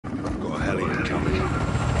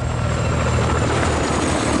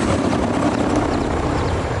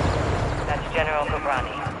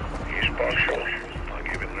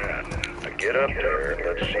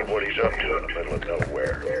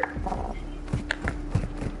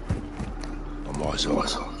Eyes on.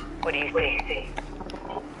 What do you see?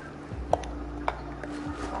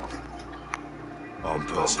 Armed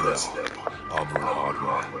personnel. Armor and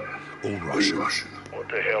hardware. All Russian. What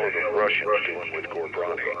the hell are the Russians doing with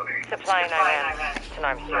Gorbrani? Supplying Iran. It's an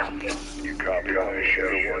arms deal. You copy on this,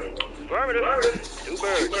 Shadow One? Affirmative. 2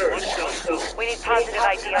 birds, 1 stone. We need positive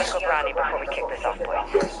ID on Gorbrani before we kick this off, boys.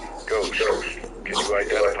 Ghost, can you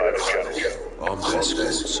identify the general? Armed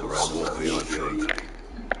escorts around War VIP.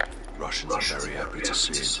 Russians are very happy to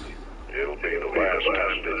see him. It'll be the last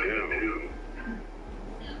time they do.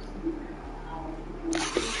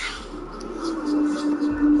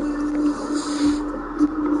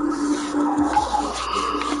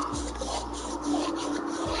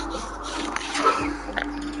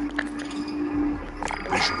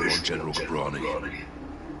 Visual on General Gorbrani.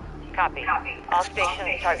 Copy. All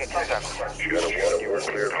stations, target confirmed. Shadow One, you are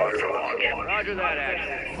cleared hot for launch. Roger that,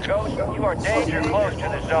 action. Ghost, you are danger close to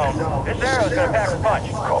the zone. This arrow's gonna pack a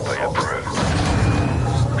punch. Copy approved.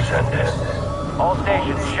 Send it. All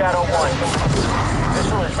stations, Shadow 1.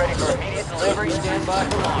 Missile is ready for immediate delivery. Stand by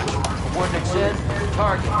for launch. Coordinates set.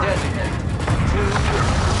 Target designated. 2,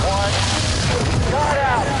 1. Got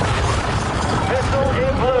out! Missile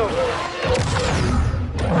in blue.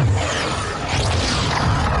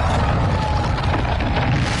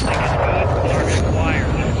 Target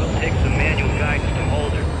acquired. We'll take some manual guidance to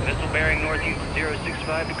Holder. Missile bearing northeast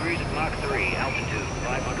 065 degrees at Mach 3. Altitude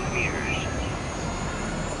 500 meters.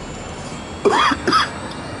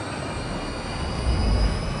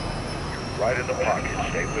 Right in the pocket.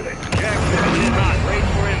 Stay with it. Jack, moving in hot. Brace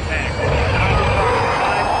for impact. Time to target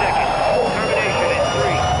 5 seconds. Termination in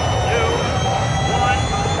 3, 2, 1.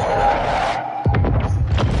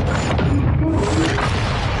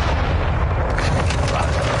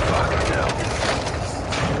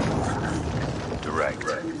 Direct.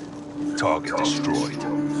 Target destroyed.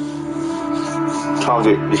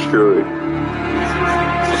 Target destroyed.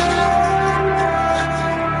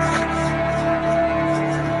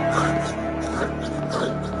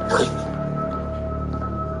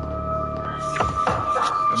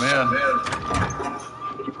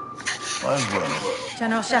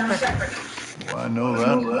 General Shepard. Well, I know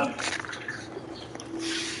that.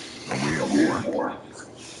 Are we at war?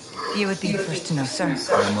 You would be the first to know, sir.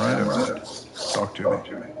 I'm right. Talk to me.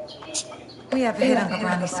 We have a hit on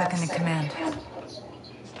Gorbrani's second in command.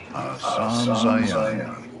 Hassan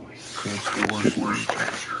Zayan. Quds Force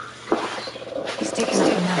Leader. He's taken up a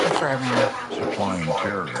number for Iran. Supplying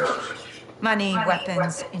terrorists. Money,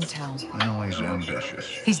 weapons, intel. Well, he's ambitious.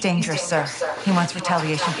 He's dangerous, sir. He wants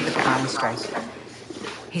retaliation for the Gorbrani strike.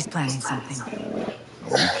 He's planning something.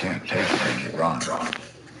 We can't take it in Iran.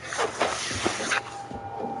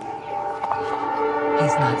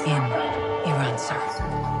 He's not in Iran, sir.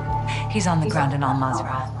 He's on the ground in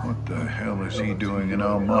Al-Mazrah. What the hell is he doing in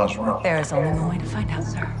Al-Mazrah? There is only one way to find out,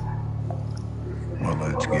 sir. Well,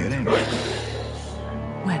 let's get him.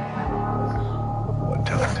 When? What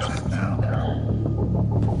time is it now?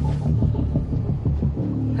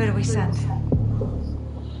 Who do we send?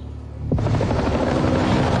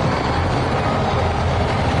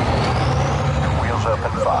 Wheels up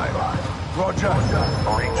in 5. Roger.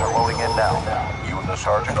 Marines are loading in now. You and the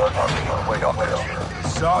sergeant are leading the way on this.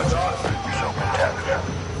 Sergeant. Superintendent.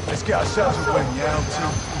 Let's get ourselves a win, yeah,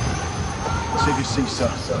 CDC, sir.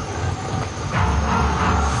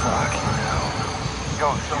 Fucking hell.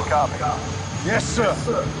 Ghost, you copy? Yes, sir.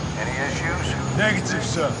 Any issues? Negative,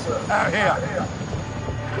 sir. Out here.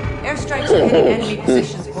 Airstrikes are hitting enemy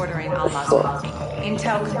positions bordering Al-Mazrah.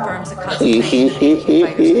 Intel confirms a concentration of AK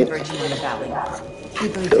fighters converging in the valley. We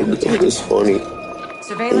believe they're Everything is funny.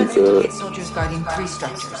 Surveillance indicates soldiers guarding 3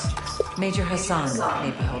 structures. Major Hassan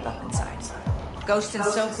may be holed up inside. Ghost and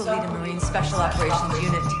Soap will lead a Marine Special Operations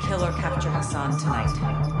unit to kill or capture Hassan tonight.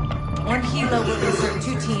 One helo will insert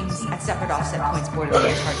 2 teams at separate offset points bordering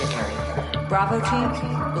the target area. Bravo team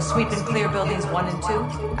will sweep and clear buildings 1 and 2.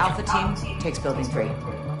 Alpha team takes building 3.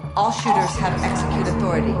 All shooters have execute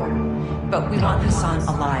authority, but we want Hassan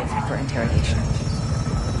alive for interrogation.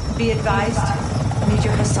 Be advised,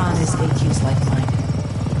 Major Hassan is AQ's lifeline.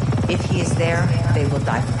 If he is there, they will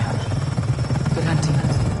die for him. Good hunting.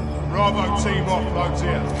 Bravo team offloads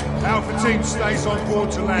here. Alpha team stays on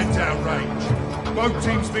board to land down range. Both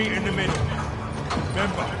teams meet in the middle.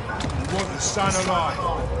 Remember, we want the sun alive.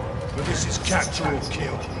 But this is capture or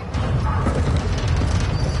kill.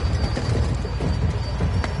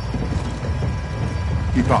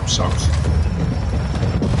 Keep up, Sox.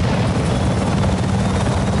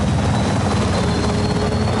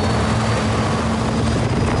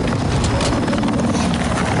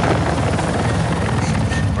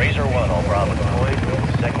 Razor 1, all Bravo deployed.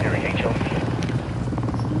 Secondary HLT.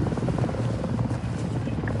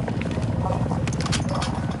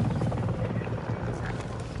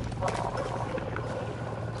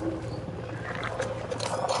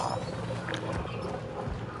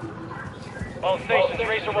 All stations,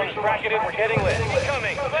 Racer 1's bracketed, we're getting lit.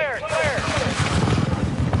 Incoming! Clear!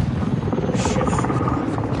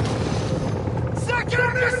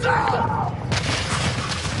 Second missile!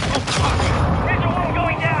 Racer 1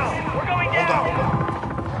 going down! We're going down!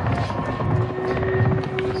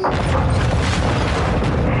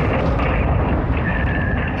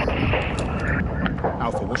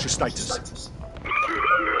 Alpha, what's your status?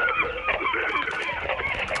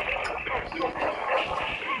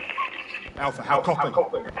 Alpha, how copy?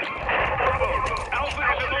 Alpha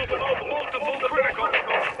is in multiple critical.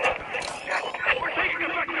 We're taking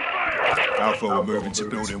effective fire. Alpha, we're moving to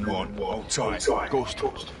building 1. Hold tight. Ghost.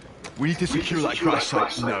 We need to secure that crash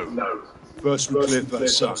site now. First we clear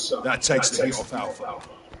Versailles. That takes the heat off Alpha.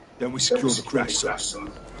 Then we secure the crash site.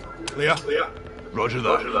 Clear? Roger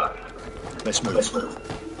that. Let's move.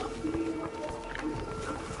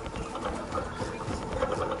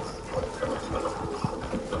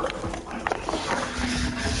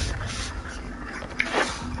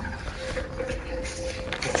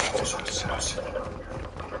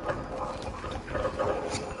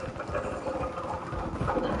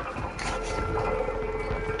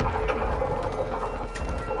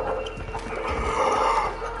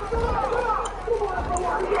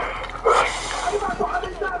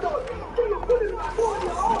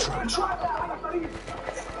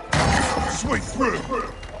 Swing through!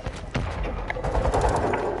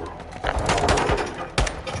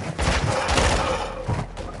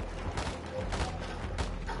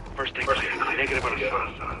 First thing clear. Negative on the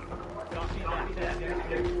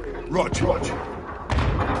Roger.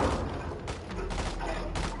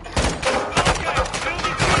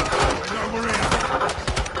 No, we're in.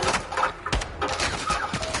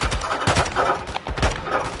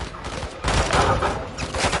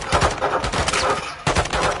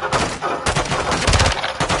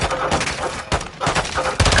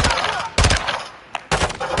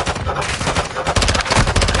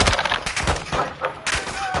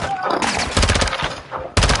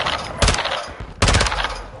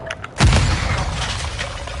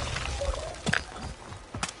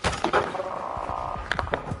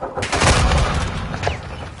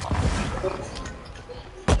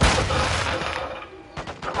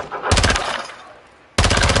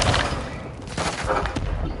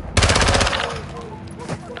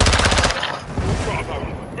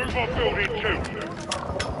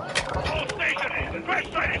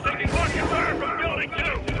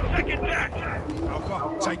 Alpha,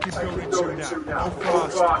 take him building 2 now. Go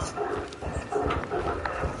fast.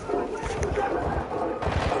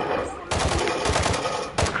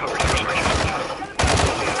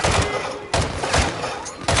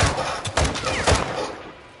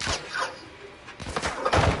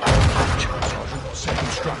 Second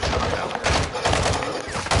structure now.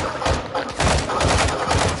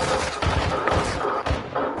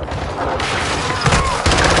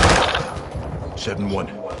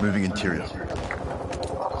 7-1, moving interior.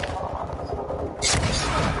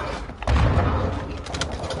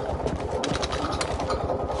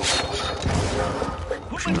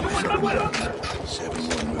 Pushing the 7-1,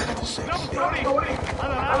 moving to 6.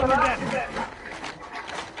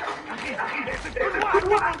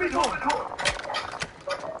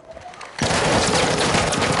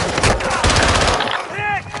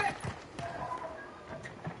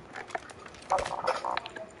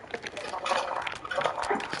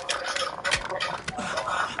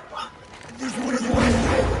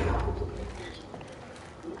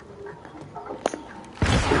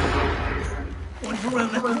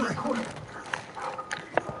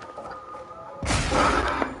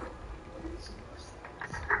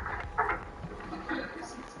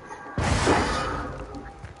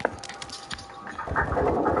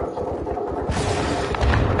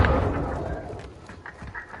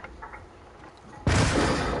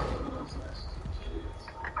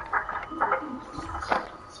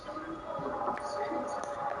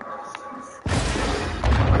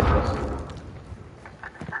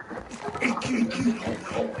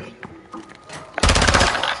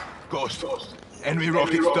 Ghost. Enemy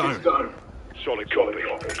rockets down. Solid copy.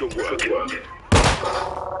 Good work.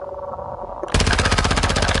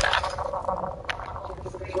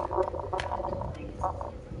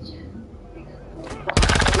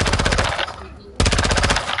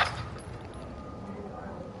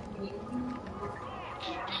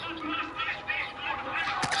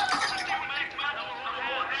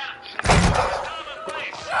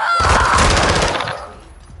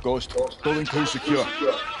 Ghost, building 2 secure.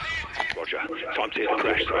 Roger. Time to hit the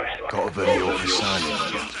crash site. Got a video for Sanya.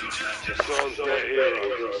 Hassan's their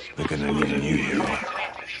hero. They're gonna need a new hero.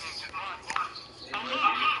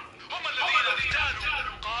 هم الذين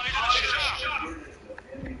اغتالوا قائد الشجاع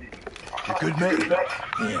Good mate?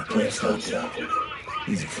 Yeah, please stop that.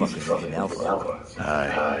 Easy fuckers are getting Alpha.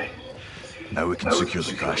 Aye. Now we can secure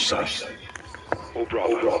the crash site. All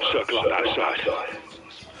Bravo, circle up outside.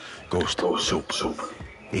 Ghost, Soap.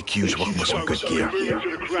 AQ's working with some good gear. Moving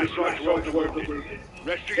to the crash site to hold the wounded.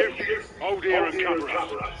 Rest of you, hold here and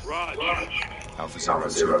cover us. Raj. Alpha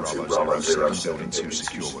 0 Bravo 0 7, building 2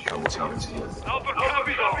 secure. We're coming to you. Alpha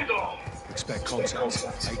copies all. Expect contact.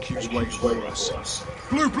 AQ's waiting for us.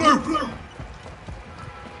 Blue!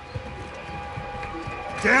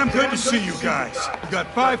 Damn good to see you guys. We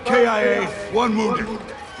got 5 KIA, 1 wounded.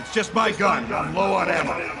 It's just my gun. I'm low on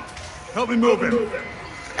ammo. Help me move him.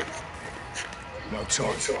 No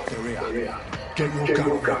time. Here we are. Get your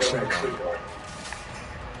gun on the trigger.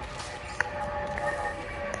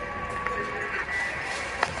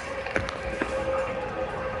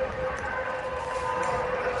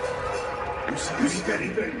 You see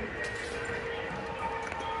anything?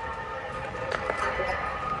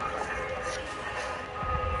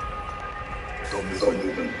 Don't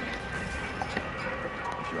move him.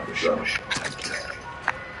 If you have a shot, take it.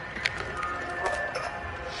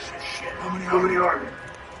 How many are there?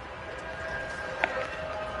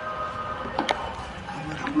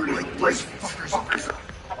 I'm really place fuckers.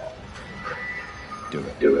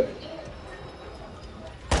 Do it.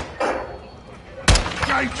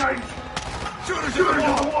 Guys! Shooters in the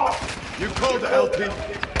wall! You called the LP.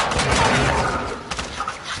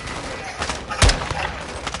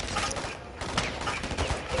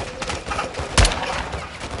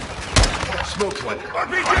 Smoke one.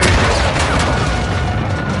 RPG!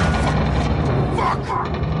 Fuck!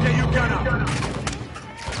 Get your gun up!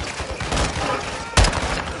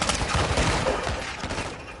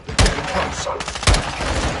 They're getting close.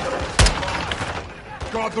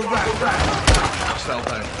 Guard the rat! Fell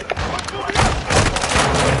down.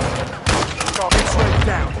 Target's laid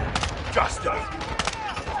down. Gusto.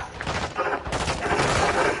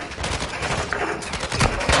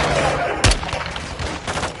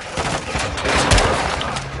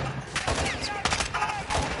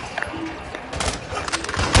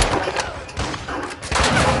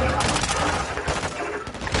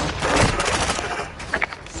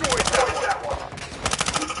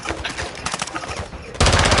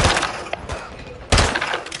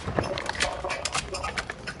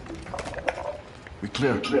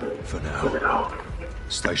 Clear. For now.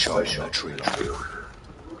 Stay sharp on that tree line.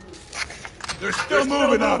 They're still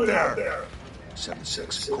moving out there.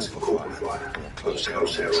 7-6, call for fire. Close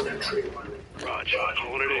out on that tree line. Raj,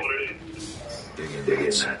 hold it in. Dig in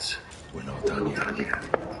nets. We're not done yet.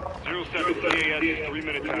 07 CAS, 3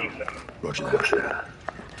 minutes out. Roger that.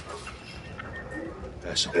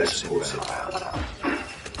 That's inbound.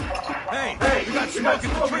 Hey, you got smoke at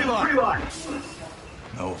the tree line.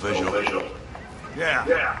 No visual.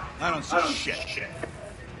 Yeah, I don't see shit.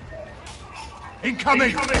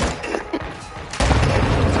 Incoming! Take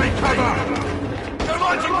cover! They're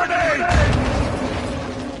launching grenades!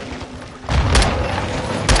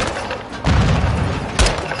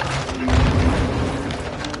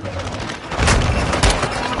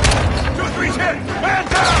 Two, 3's hit! Man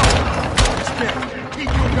down! Stick! Keep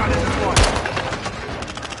your gun in the one.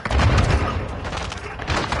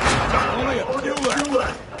 Only a few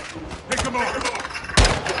left. Pick them up!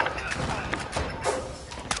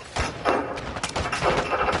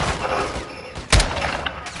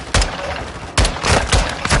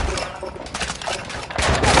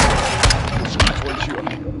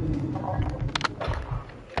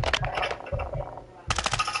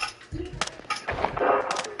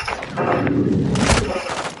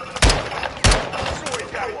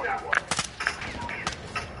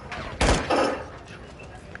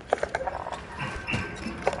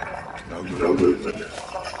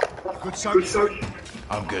 Good soak.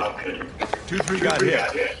 I'm good. 2-3 got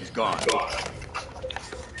hit. He's gone.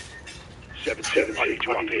 7-7, I need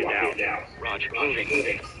you up here now. Raj,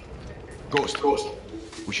 moving. Ghost.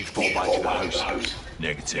 We should fall back to the house.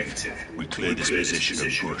 Negative. We clear this position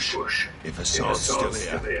and push. If Hassan's still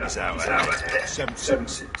here, he's out.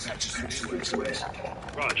 7-7. Matches the 2X.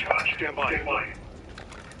 Raj, stand by.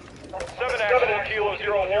 7 actual,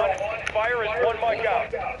 Kilo 01. Fire is 1 mic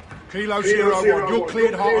out. Kilo 01, you're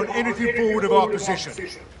cleared hot on anything forward of our position.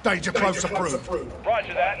 Danger close approved.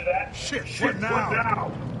 Roger that. Shit, what now?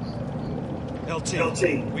 LT,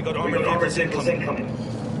 we got armored vehicles incoming.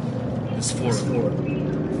 There's 4 of them.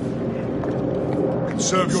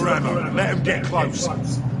 Conserve your ammo. Let them get close.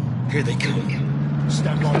 Here they come.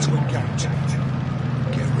 Stand by to engage.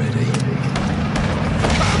 Get ready.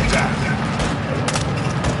 Calm down.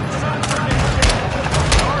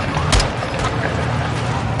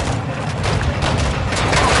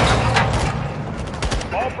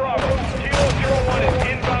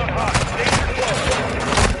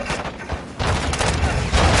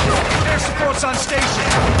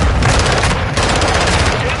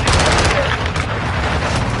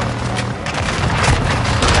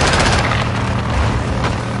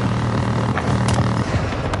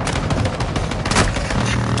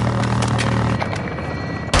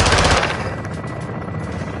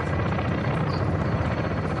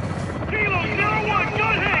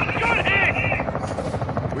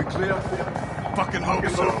 fucking hope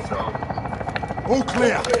so. All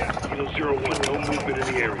clear. Kilo 01, no movement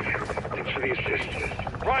in the area. Thanks for the assist.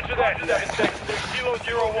 Roger that, 7-6. Kilo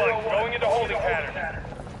 01, going into holding pattern.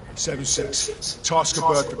 7-6. Task a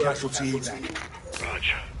bird for casualty evac.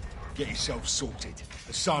 Roger. Get yourself sorted.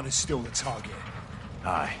 Hassan is still the target.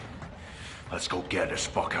 Aye. Let's go get this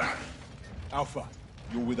fucker. Alpha,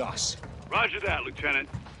 you're with us. Roger that, Lieutenant.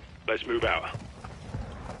 Let's move out.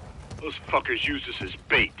 Those fuckers used us as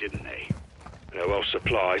bait, didn't they? They're well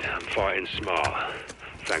supplied and fighting smart.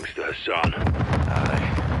 Thanks to Hassan.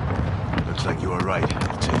 Aye. Looks like you were right,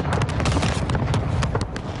 Tim.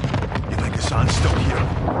 You think Hassan's still here?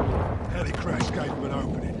 Heli crash gave them an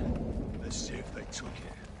opening. Let's see if they took it.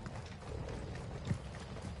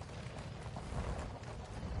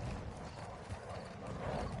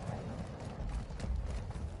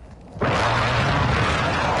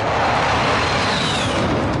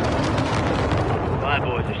 My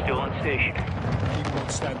boys are still on station. Keep them on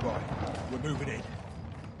standby. We're moving in.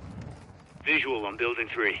 Visual on building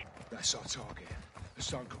 3. That's our target.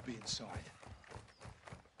 Hassan could be inside.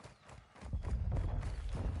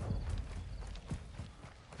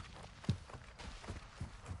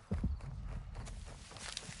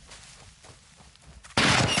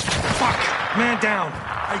 Fuck! Man down!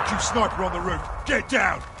 AQ sniper on the roof. Get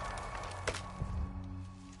down!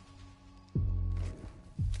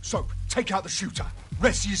 Soap, take out the shooter.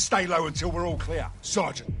 Rest of you stay low until we're all clear.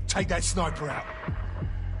 Sergeant, take that sniper out.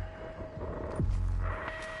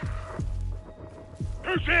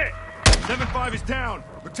 Who's it? 7-5 is down.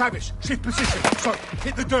 McTavish, shift position. Soap,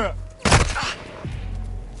 hit the dirt.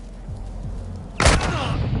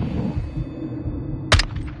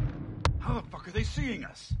 How the fuck are they seeing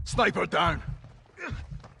us? Sniper down.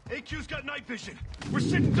 AQ's got night vision. We're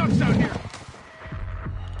sitting ducks out here.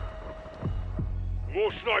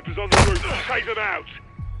 More snipers on the roof. Take them out.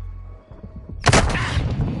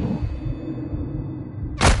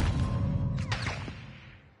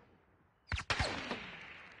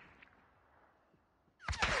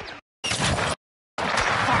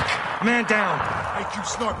 Man down! AQ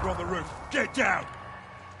sniper on the roof. Get down.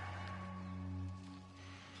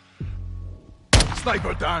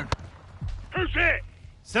 Sniper down. Who's it?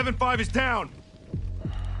 7-5 is down.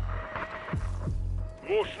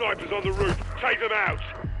 More snipers on the roof. Take them out.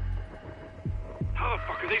 How the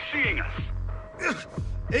fuck are they seeing us?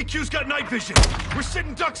 AQ's got night vision. We're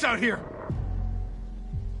sitting ducks out here.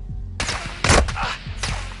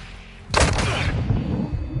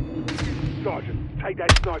 Sergeant, take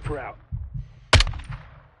that sniper out.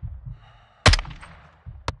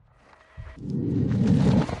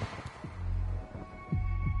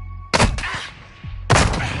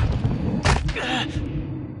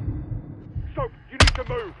 Soap, you need to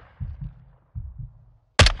move.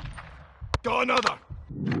 Got another.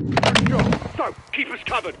 Soap, keep us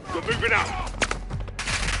covered. We're moving up.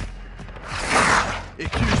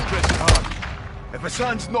 AQ's pressing hard. If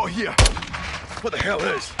Hassan's not here, what the hell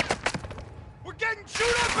is? We're getting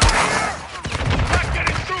chewed up out here! Not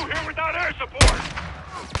getting through here without air support!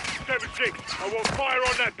 7-6, I want fire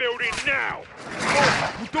on that building now!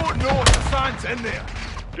 We don't know if Hassan's in there.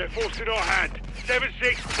 They're forcing our hand. 7-6,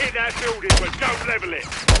 hit that building, but don't level it!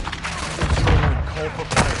 Call for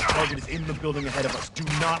fire. Target is in the building ahead of us. Do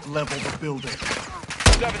not level the building.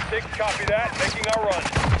 7-6, copy that. Making our run.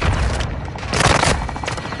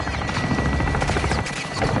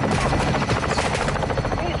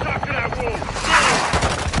 All stuck to that wall!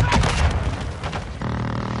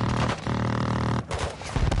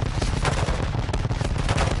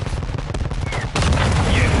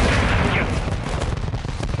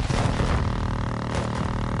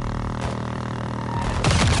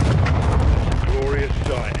 Glorious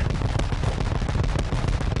sight.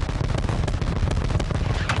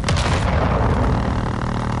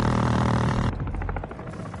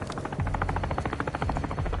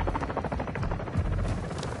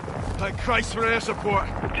 Thank Christ for air support.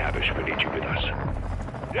 Tavish, we need you with us.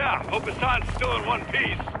 Yeah, hope Hassan's still in one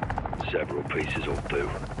piece. Several pieces will do.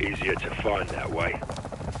 Easier to find that way.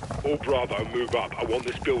 All Bravo, move up. I want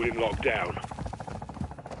this building locked down.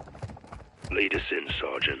 Lead us in,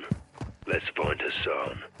 Sergeant. Let's find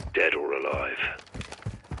Hassan, dead or alive.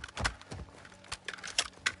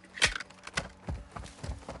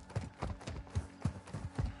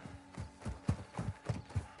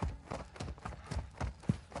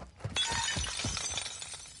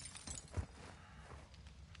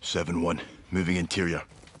 Seven 1, moving interior.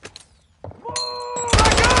 Fucking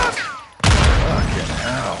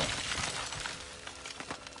hell.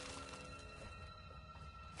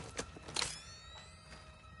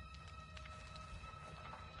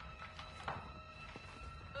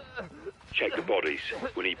 Check the bodies.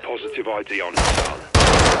 We need positive ID on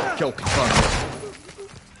Hassan. Kill confirmed.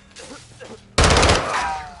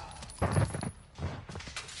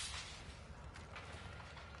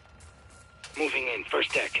 Moving in,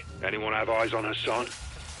 first deck. Anyone have eyes on Hassan?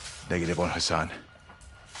 Negative on Hassan.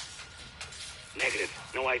 Negative.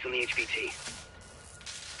 No eyes on the HVT.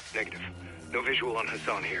 Negative. No visual on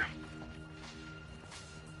Hassan here.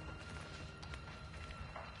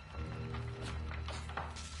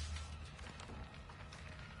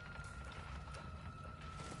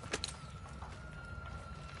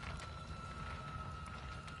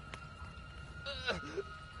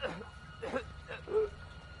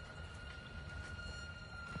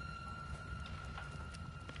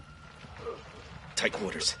 Tight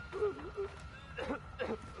quarters.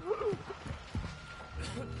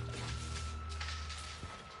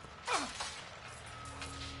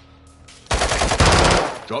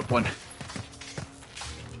 Drop one.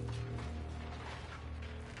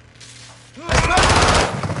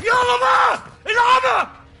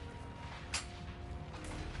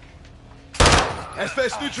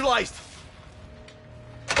 FS neutralized.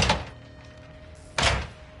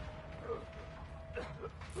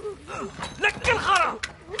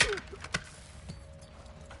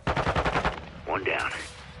 One down.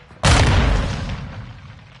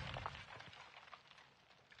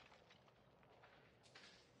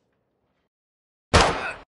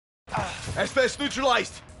 FS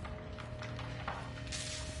neutralized.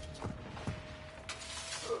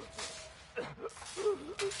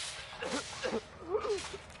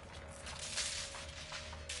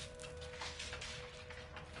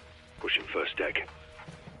 Pushing first deck.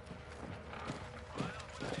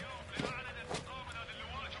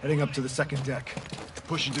 Heading up to the second deck.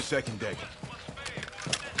 Pushing to second deck.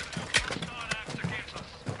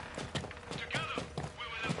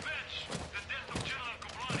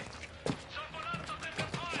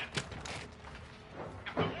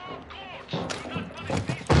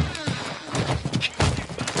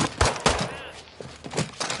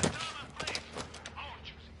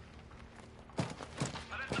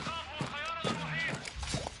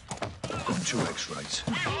 Got 2 X-rays.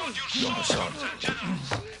 Not Hassan.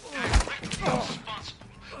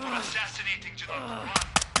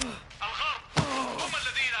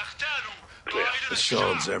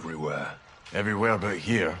 Hassan's everywhere. Everywhere but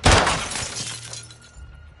here.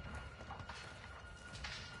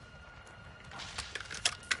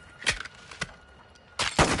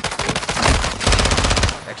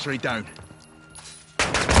 X-ray down.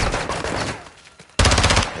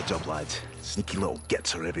 Heads up, lads. Sneaky little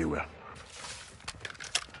gets are everywhere.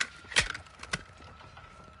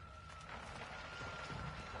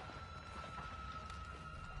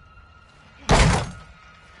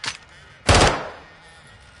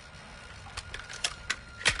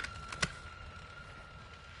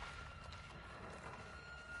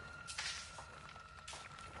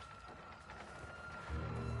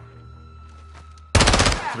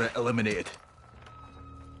 Threat eliminated.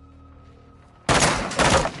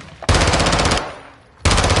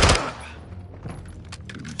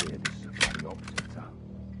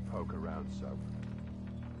 Poke around, so.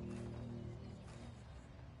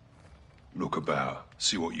 Look about.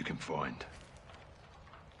 See what you can find.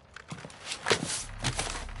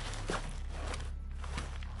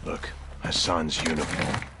 Look, Hassan's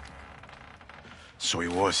uniform. So he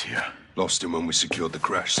was here. Lost him when we secured the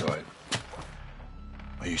crash site.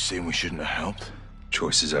 Are you saying we shouldn't have helped?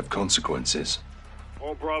 Choices have consequences.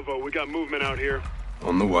 All Bravo, we got movement out here.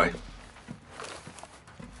 On the way.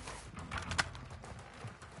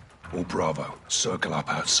 All Bravo, circle up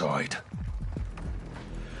outside.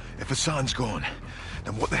 If Hassan's gone,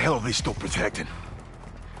 then what the hell are they still protecting?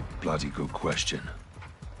 Bloody good question.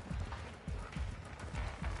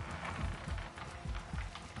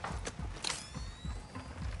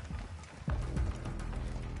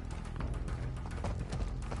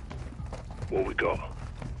 What we got?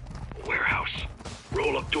 A warehouse.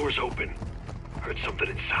 Roll-up doors open. Heard something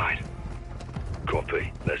inside.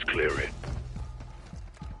 Copy. Let's clear it.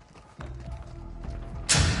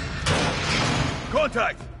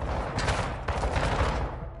 Contact!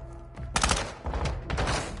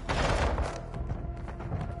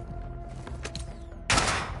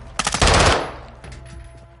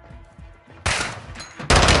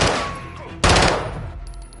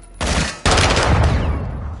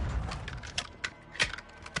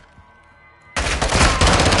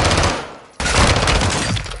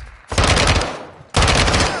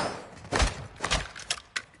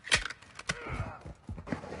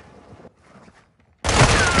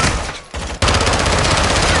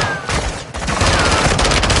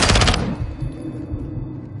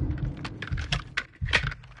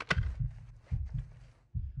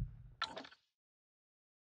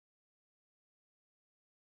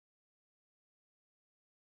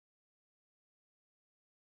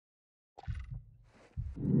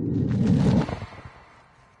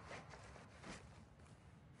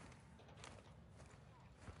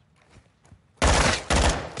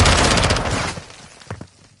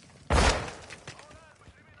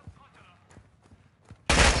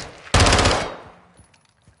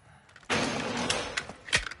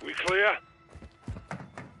 We clear?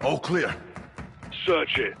 All clear.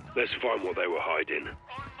 Search it. Let's find what they were hiding.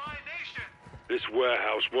 This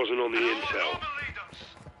warehouse wasn't on the intel.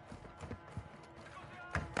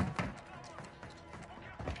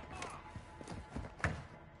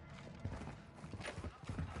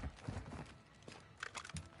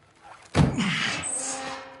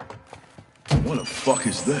 What the fuck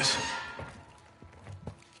is this?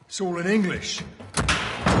 It's all in English.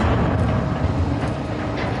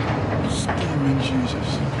 Screaming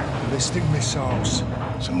Jesus. Ballistic missiles.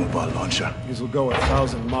 It's a mobile launcher. These will go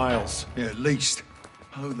 1,000 miles. Yeah, at least.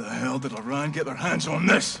 How the hell did Iran get their hands on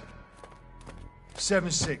this?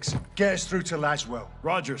 7-6. Get us through to Laswell.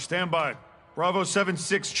 Roger, stand by. Bravo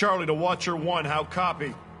 7-6 Charlie to Watcher 1. How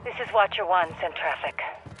copy? This is Watcher 1, send traffic.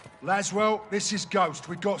 Laswell, this is Ghost.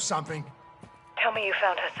 We got something. Tell me you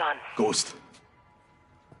found Hassan. Ghost.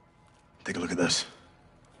 Take a look at this.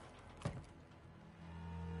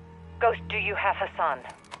 Ghost, do you have Hassan?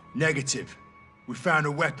 Negative. We found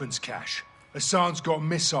a weapons cache. Hassan's got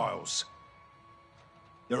missiles.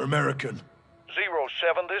 They're American.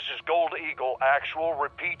 07, this is Gold Eagle. Actual,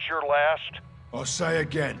 repeat your last. I'll say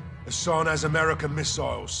again. Hassan has American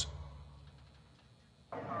missiles.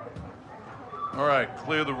 All right,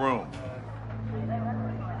 clear the room.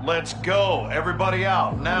 Let's go. Everybody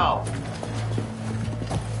out, now.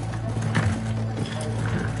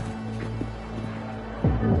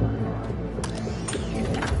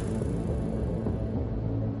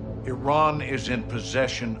 Iran is in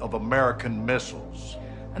possession of American missiles.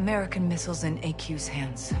 American missiles in AQ's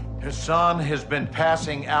hands. Hassan has been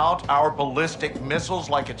passing out our ballistic missiles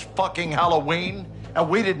like it's fucking Halloween, and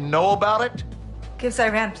we didn't know about it? Gives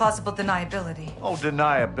Iran plausible deniability. Oh,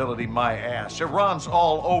 deniability my ass. Iran's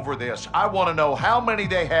all over this. I want to know how many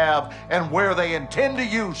they have and where they intend to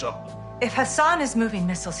use them. If Hassan is moving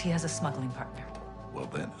missiles, he has a smuggling partner. Well,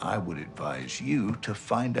 then I would advise you to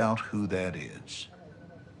find out who that is.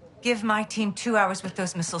 Give my team 2 hours with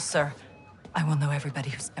those missiles, sir. I will know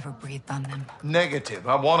everybody who's ever breathed on them. Negative.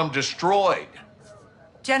 I want them destroyed.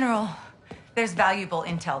 General, there's valuable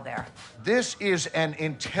intel there. This is an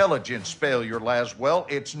intelligence failure, Laswell.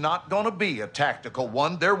 It's not going to be a tactical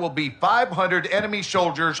one. There will be 500 enemy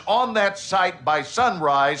soldiers on that site by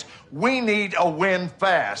sunrise. We need a win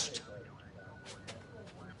fast.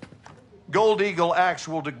 Gold Eagle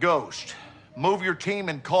actual to Ghost. Move your team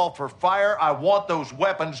and call for fire. I want those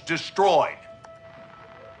weapons destroyed.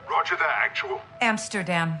 Roger that, actual.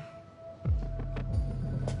 Amsterdam.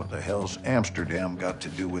 What the hell's Amsterdam got to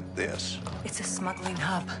do with this? It's a smuggling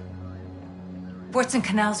hub. Ports and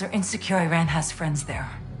canals are insecure. Iran has friends there.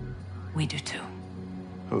 We do too.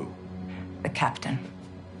 Who? The captain.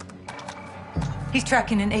 He's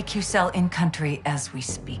tracking an AQ cell in country as we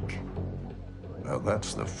speak. Well,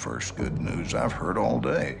 that's the first good news I've heard all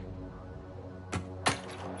day.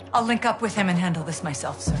 I'll link up with him and handle this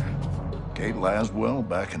myself, sir. Kate Laswell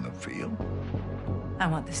back in the field? I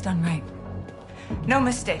want this done right. No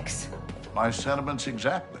mistakes. My sentiments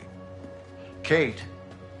exactly. Kate,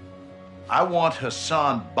 I want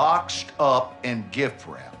Hassan boxed up and gift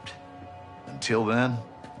wrapped. Until then,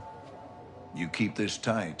 you keep this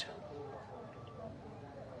tight.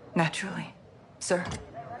 Naturally, sir.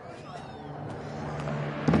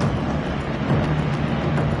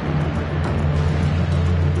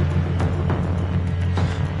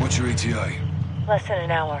 What's your ETA? Less than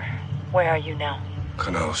an hour. Where are you now?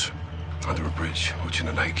 Canals. Under a bridge, watching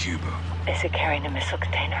an AQ boat. Is it carrying a missile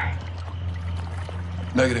container?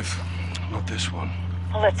 Negative. Not this one.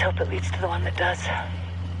 Well, let's hope it leads to the one that does.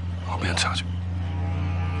 I'll be in touch.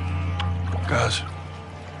 Guys.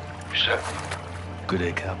 You set? Good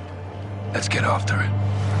day, Cap. Let's get after it.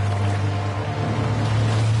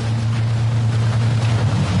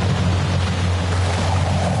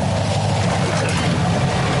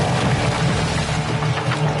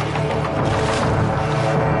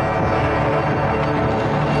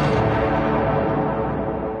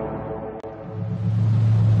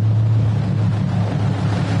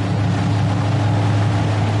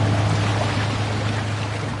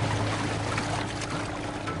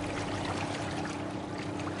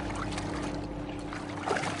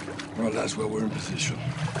 Right, that's where we're in position.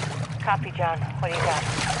 Copy, John. What do you got?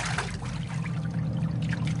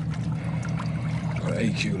 Got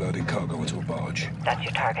AQ loading cargo into a barge. That's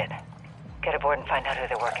your target. Get aboard and find out who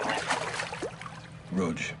they're working with.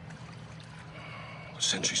 Rog.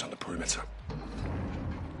 Sentries on the perimeter.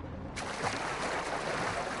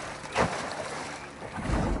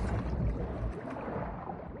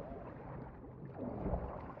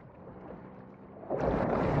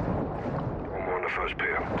 One more on the first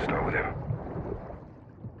pier. Start with him.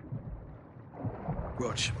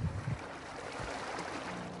 Roger.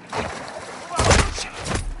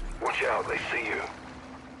 Watch out, they see you.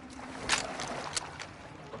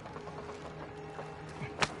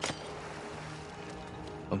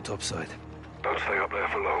 I'm topside. Don't stay up there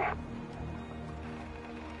for long.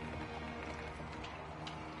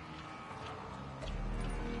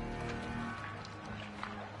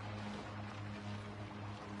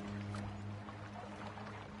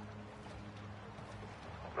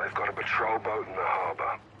 They've got a patrol boat in the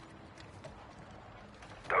harbor.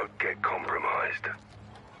 Don't get compromised.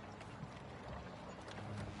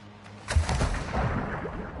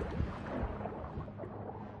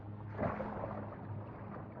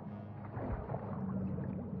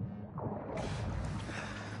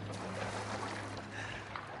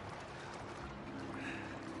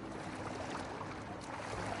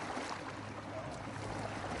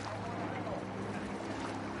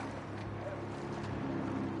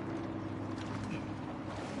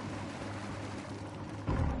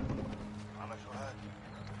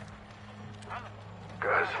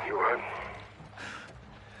 Guys, you alright?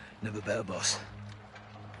 Never better, boss.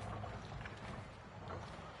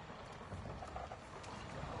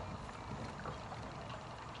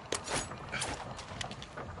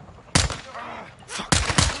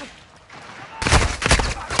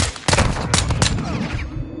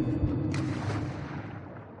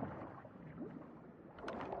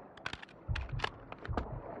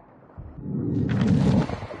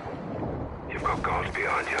 You've got guards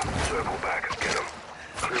behind you. Circle back and get them.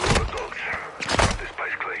 Clear all the dogs. Keep this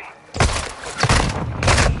place clean.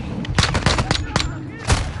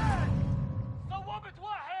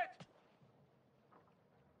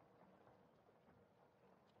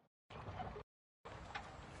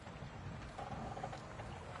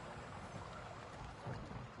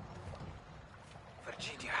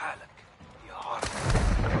 فرجيني حالك يا عارف.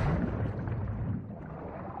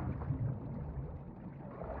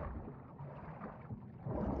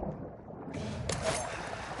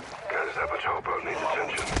 Guys, that patrol boat needs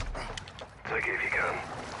attention. Take it if you can.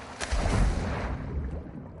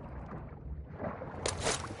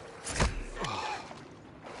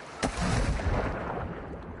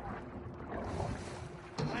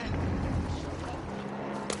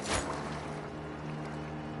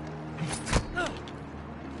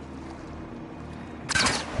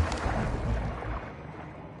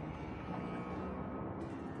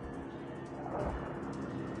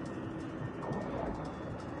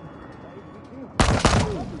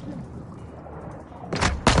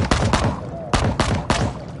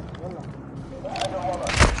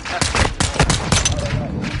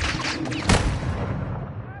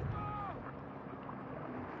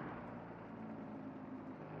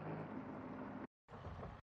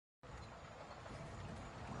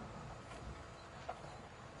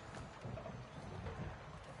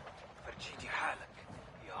 فرجيني حالك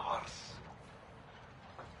يا عرس.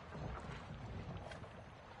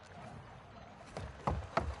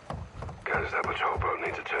 Guys, that patrol boat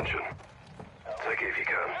needs attention. Take it if you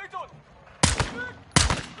can.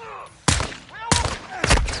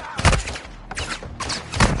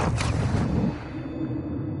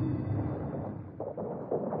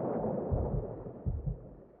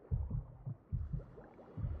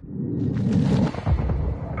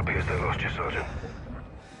 Appears they lost you, Sergeant.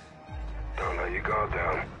 Don't let your guard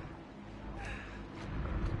down.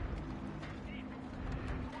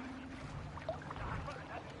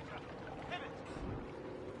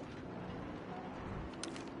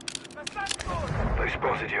 They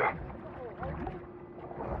spotted you.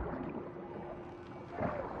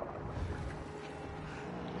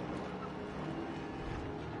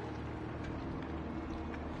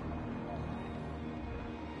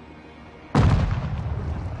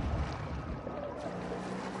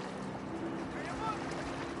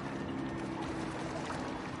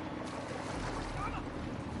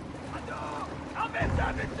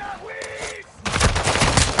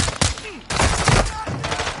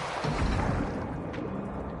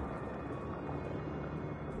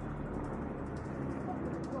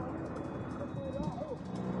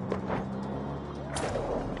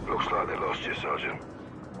 Looks like they lost you, Sergeant.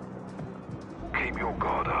 Keep your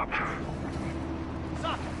guard up.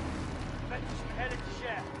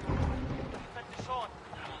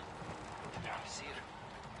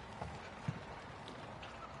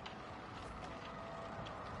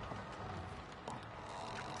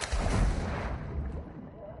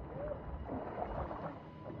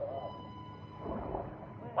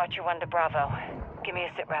 Watcher 1 to Bravo. Give me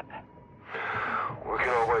a sit rep. Working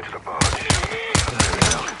our way to the barge.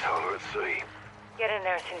 Controller at sea. Get in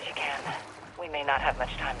there as soon as you can. We may not have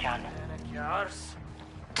much time, John.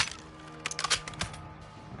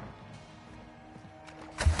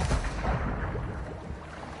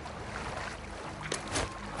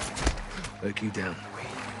 Look you down.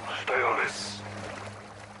 Stay on it.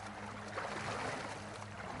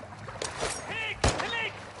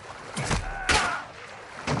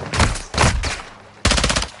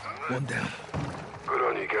 One down. Good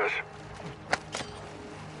on you, guys.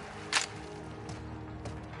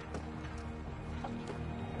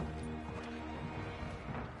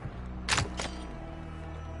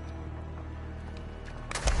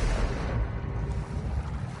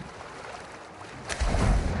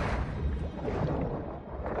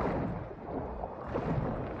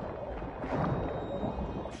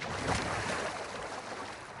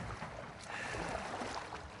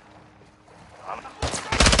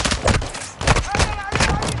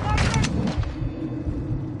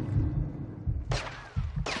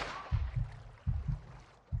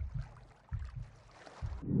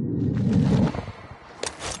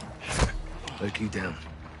 Look you down.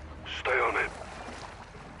 Stay on it.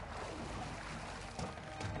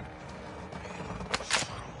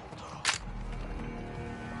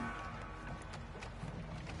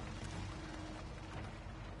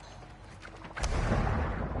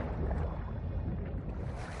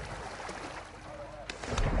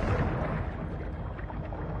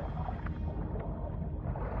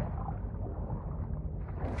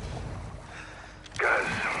 Guys,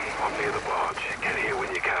 I'm near the barge. Get here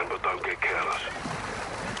when you can, but don't get careless.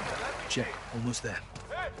 Check. Almost there.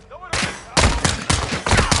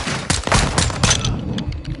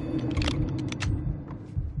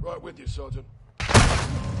 Right with you, Sergeant.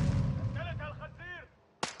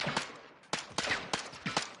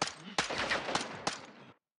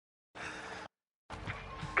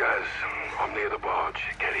 Guys, I'm near the barge.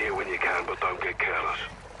 Get here when you can, but don't get careless.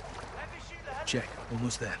 Check.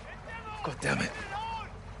 Almost there. God damn it.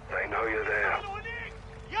 They know you're there.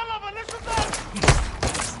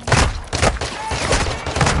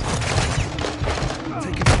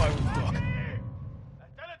 Taking fire on the dock.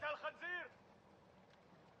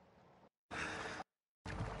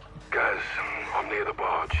 Guys, I'm near the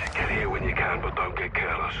barge. Get here when you can, but don't get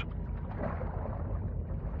careless.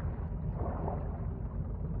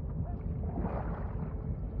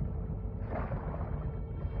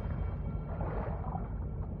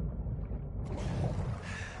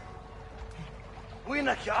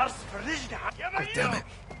 God damn it.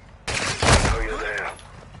 They know you're there.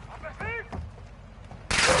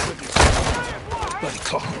 Bloody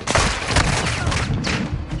cockroach.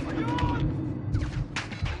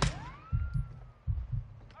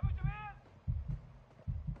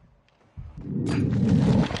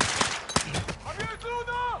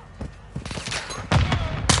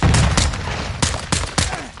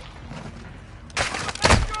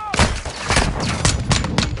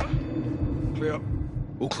 Clear.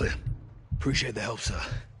 All clear. Appreciate the help, sir.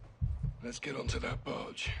 Let's get onto that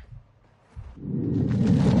barge.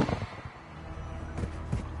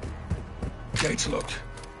 Gates locked.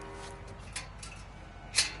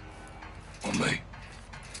 On me.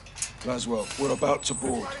 Laswell, we're about to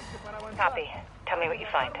board. Copy. Tell me what you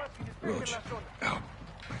find. Rog, out.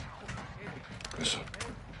 Listen.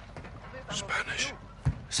 Spanish.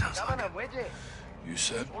 Sounds like it. You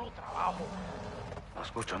said?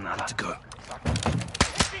 Good to go.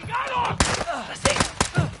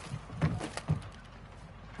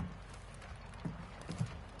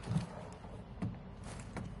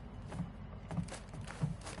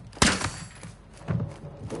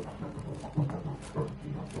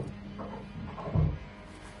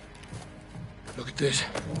 Look at this.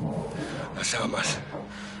 That's Almas.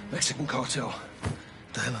 Mexican cartel.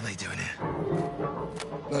 What the hell are they doing here?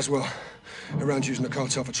 Laswell, around using the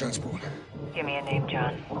cartel for transport. Give me a name,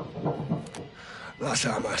 John. Las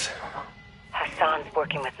Almas. Hassan's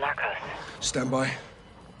working with narcos. Stand by.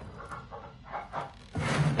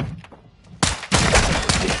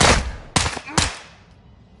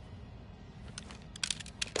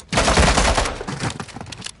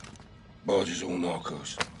 Barge is all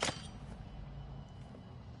narcos.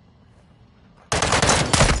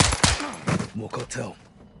 More cartel.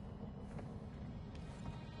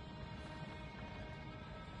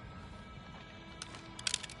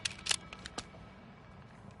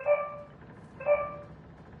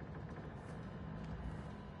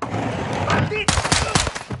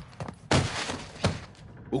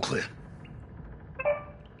 All clear.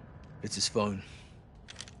 It's his phone.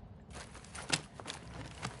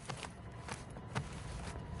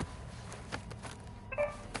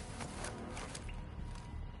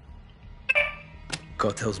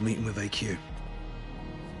 Cartel's meeting with AQ.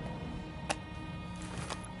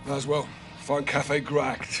 Laswell, find Cafe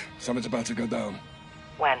Gracht. Something's about to go down.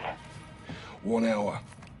 When? 1 hour.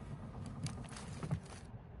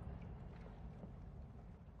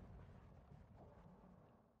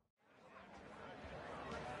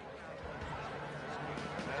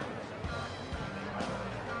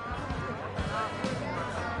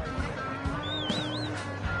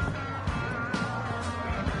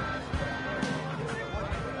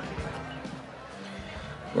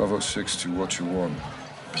 Bravo 6 to what you want.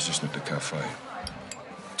 Position at the cafe.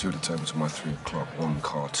 2 of the tables at my 3 o'clock. 1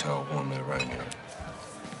 cartel, 1 Iranian.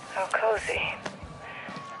 How cozy.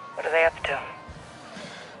 What are they up to?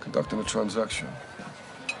 Conducting a transaction.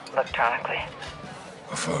 Electronically.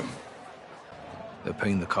 Affirm. They're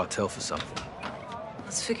paying the cartel for something.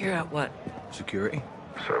 Let's figure out what. Security?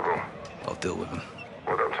 Several. I'll deal with them.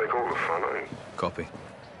 Well, don't take all the fun, eh? Copy.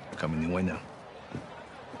 Coming your way now.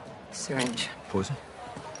 Syringe. Poison?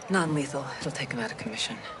 Non-lethal. It'll take him out of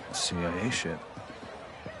commission. CIA shit.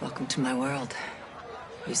 Welcome to my world.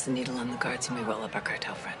 Use the needle on the guards and we roll up our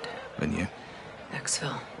cartel friend. And you?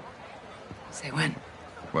 Exfil. Say when.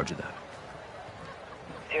 Roger that.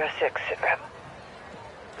 06, sit rep.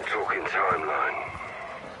 Talking timeline.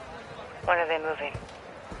 When are they moving?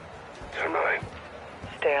 Tonight.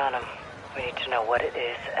 Stay on them. We need to know what it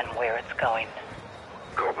is and where it's going.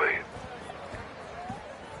 Copy.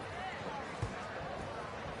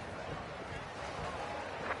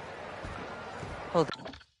 Hold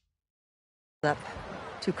up.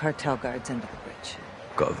 2 cartel guards under the bridge.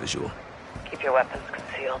 Got a visual. Keep your weapons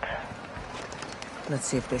concealed. Let's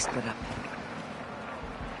see if they split up.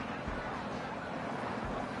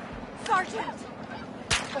 Sergeant!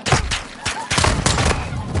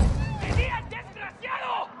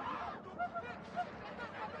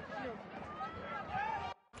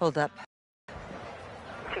 Hold up.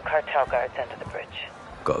 2 cartel guards under the bridge.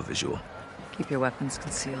 Got a visual. Keep your weapons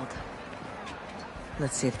concealed.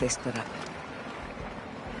 Let's see if they split up.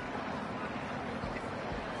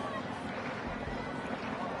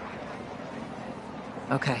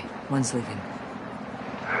 Okay, one's leaving.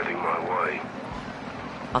 Heading my way.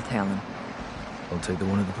 I'll tail him. I'll take the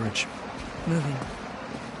one at the bridge. Moving.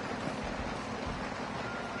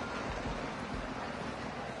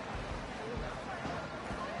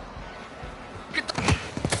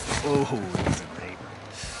 Oh, easy, mate.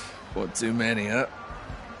 What, too many, huh?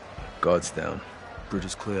 Guards down. Bridge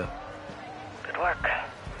is clear. Good work.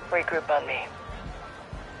 Regroup on me.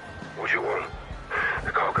 What you want?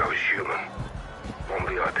 The cargo is human. 1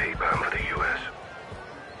 VIP bound for the US.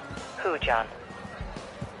 Who, John?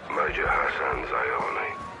 Major Hassan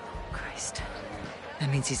Zayani. Christ. That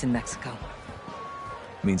means he's in Mexico.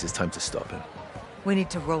 Means it's time to stop him. We need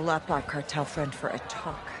to roll up our cartel friend for a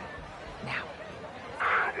talk. Now.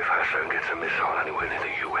 If Hassan gets a missile anywhere near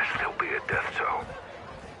the US, there'll be a death toll.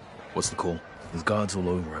 What's the call? There's guards all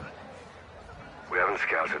over him. We haven't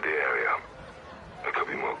scouted the area. There could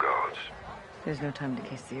be more guards. There's no time to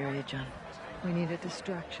case the area, John. We need a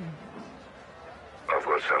distraction. I've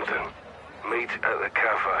got something. Meet at the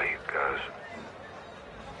cafe, guys.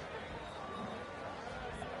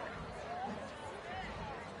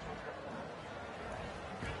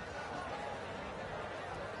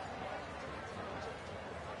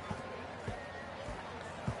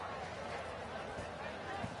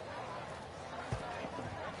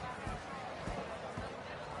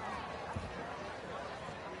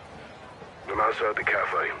 I'm outside the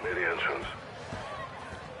cafe, near the entrance.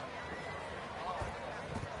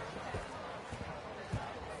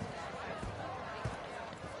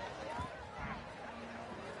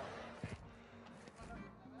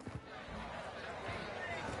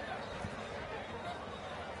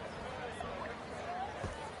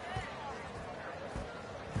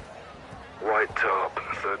 White top,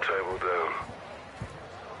 3rd table down.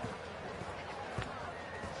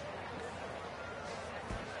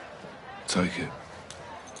 Take it.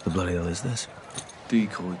 The bloody hell is this?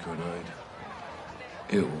 Decoy grenade.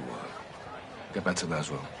 It'll work. Get back to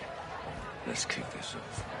Laswell. Let's kick this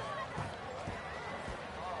off.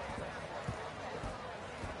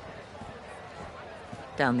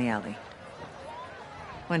 Down the alley.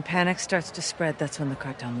 When panic starts to spread, that's when the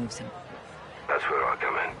cartel moves in. That's where I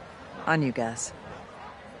come in. On you, Gas.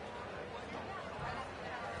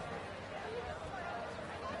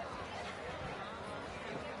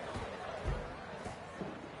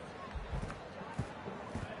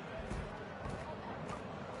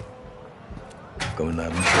 Going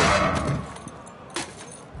loud and clear.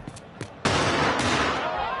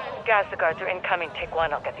 Guys, the guards are incoming. Take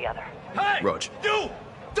one, I'll get the other. Hey! Rog. You!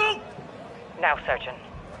 Don't! Now, Sergeant.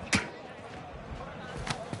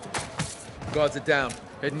 Guards are down.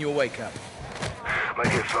 Heading your way, Cap.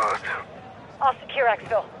 Make it fast. I'll secure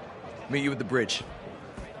exfil. Meet you at the bridge.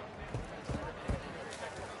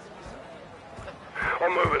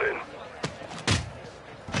 I'm moving in.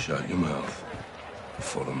 Shut your mouth.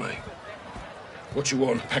 Follow me. What you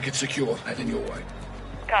want? Package secure. Heading your way.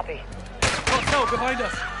 Copy. Cartel behind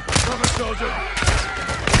us! Cover, Sergeant!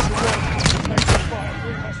 Take some fire.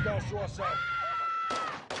 3 hostiles to our south.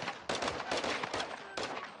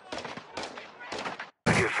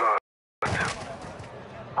 Make it fast.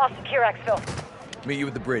 I'll secure exfil. Meet you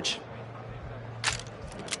at the bridge.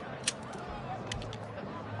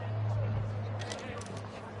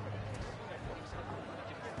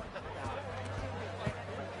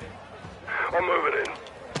 I'm moving in.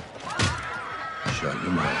 Shut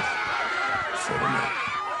your mouth. Follow me.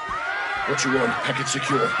 What you want? Package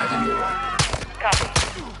secure. Heading your way. Copy.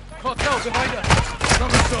 Cartel behind us!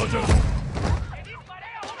 Cover, Sergeant!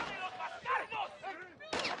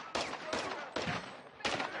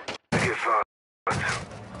 Make it fast.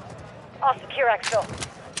 I'll secure exfil.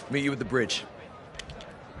 Meet you at the bridge.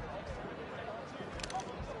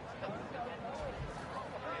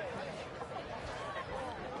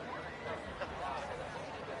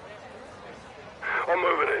 I'm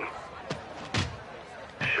moving in.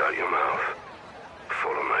 Shut your mouth.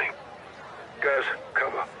 Follow me. Guys,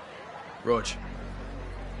 cover. Rog.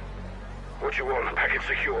 What you want? Package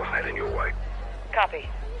secure. Heading your way. Copy.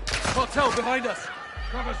 Cartel behind us!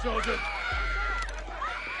 Cover, Sergeant!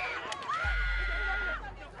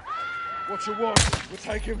 What you want? We're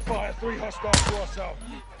taking fire. 3 hostiles to our south.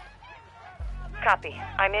 Copy.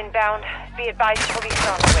 I'm inbound. Be advised police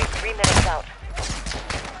are on the way. 3 minutes out.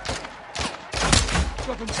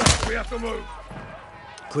 Stop them south. We have to move.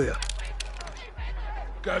 Clear.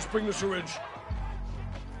 Guys, bring the syringe.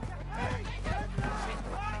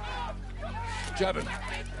 Jabbing.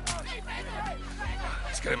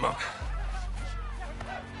 Let's get him up.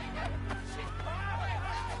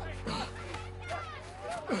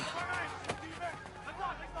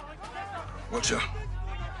 Watch out.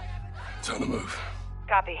 Time to move.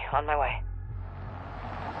 Copy. On my way.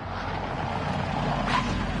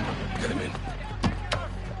 Get him in.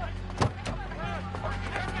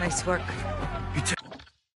 Nice work.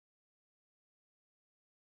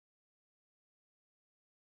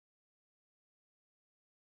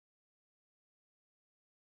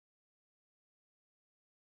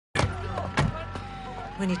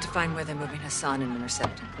 We need to find where they're moving Hassan and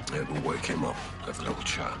intercept him. Yeah, we'll wake him up. Have a little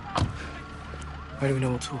chat. Why do we know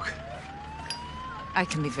we'll talk? I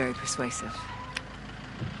can be very persuasive.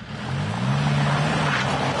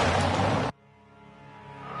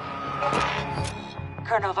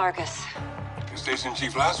 Colonel Vargas. Station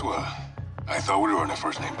Chief Laswell. I thought we were on a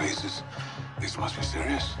first-name basis. This must be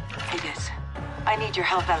serious. It is. I need your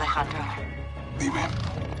help, Alejandro. Dime.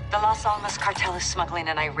 The Las Almas cartel is smuggling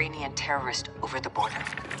an Iranian terrorist over the border.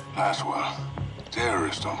 Laswell.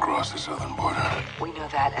 Terrorists don't cross the southern border. We know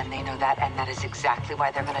that, and they know that, and that is exactly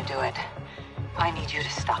why they're gonna do it. I need you to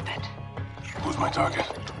stop it. Who's my target?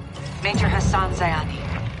 Major Hassan Zyani.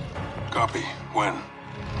 Copy. When?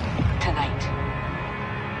 Tonight.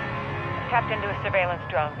 Tapped into a surveillance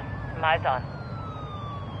drone. Eyes on.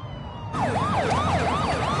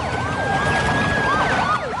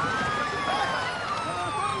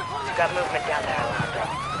 Got movement down there, Alejandro.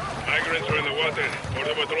 Migrants are in the water.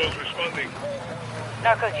 Border patrol's responding.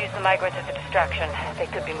 Narcos use the migrants as a distraction. They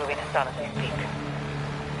could be moving Hassan as we speak.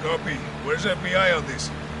 Copy. Where's FBI on this?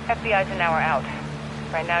 FBI's an hour out.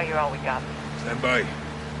 Right now, you're all we got. Stand by.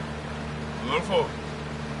 Rodolfo,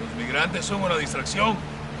 los migrantes son una distracción.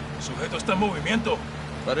 El sujeto está en movimiento.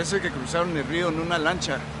 Parece que cruzaron el río en una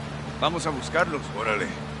lancha. Vamos a buscarlos. Órale.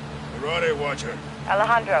 We're on it, Watcher.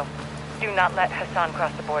 Alejandro, do not let Hassan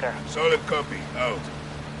cross the border. Solid copy. Out.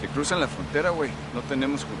 Si cruzan la frontera, güey, no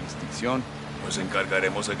tenemos jurisdicción. Nos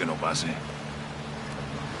encargaremos de que no pase.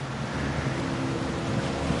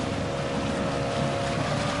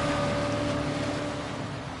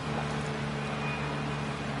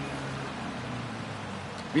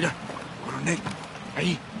 Mira, coronel.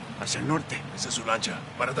 Ahí, hacia el norte. Esa es su lancha.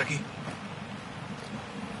 Párate aquí.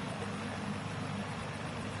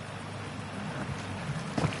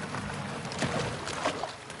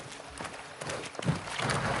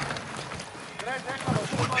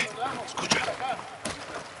 Escucha.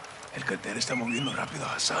 El cartel está moviendo rápido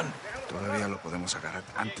a Hassan. Todavía lo podemos agarrar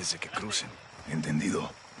antes de que crucen. Entendido.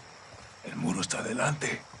 El muro está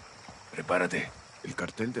adelante. Prepárate. El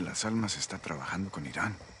cartel de las almas está trabajando con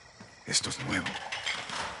Irán. Esto es nuevo.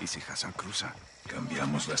 ¿Y si Hassan cruza?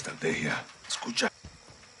 Cambiamos la estrategia. Escucha.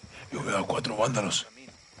 Yo veo a 4 vándalos.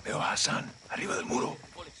 Veo a Hassan arriba del muro.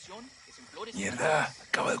 Mierda,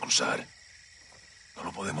 acaba de cruzar. No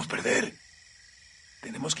lo podemos perder.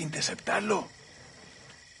 Tenemos que interceptarlo.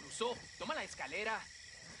 Cruzó. Toma la escalera.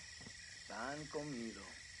 Tan comido.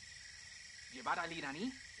 Llevar al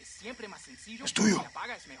iraní es siempre más sencillo. Es tuyo. Si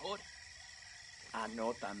apaga es mejor.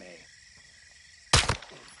 Anótame.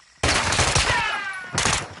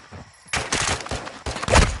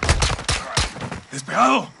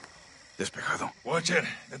 Despejado. Despejado. Watcher,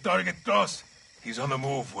 the target cross. He's on the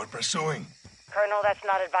move. We're pursuing. Colonel, that's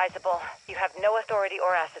not advisable. You have no authority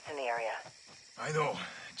or assets in the area. I know.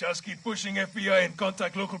 Just keep pushing FBI and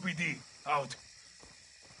contact local PD. Out.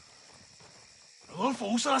 Rodolfo,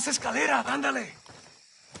 usa las escaleras. Ándale.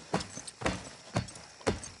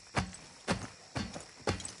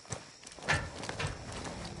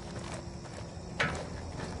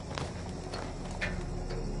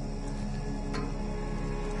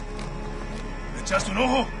 ¿Le echaste un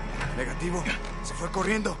ojo? Negativo. Se fue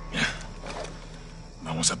corriendo.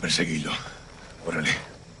 Vamos a perseguirlo. Órale.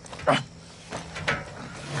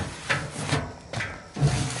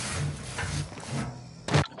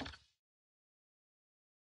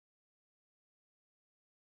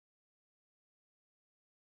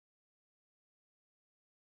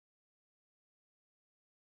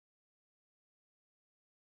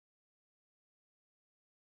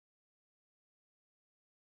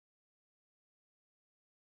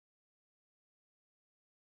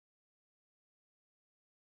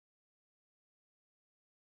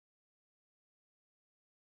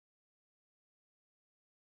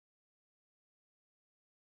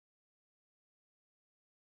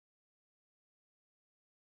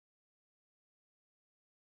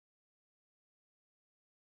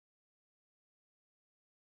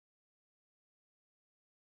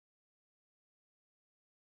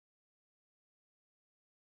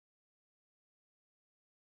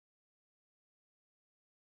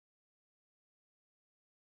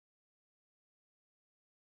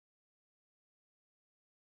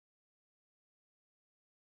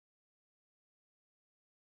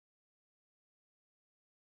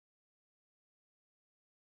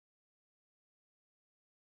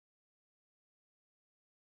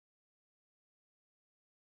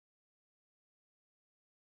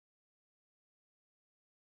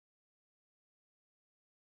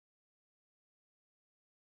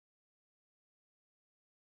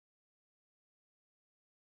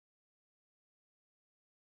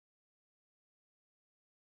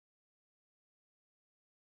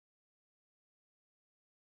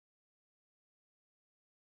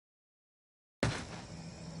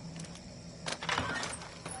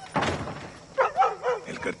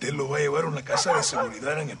 El cartel lo va a llevar a una casa de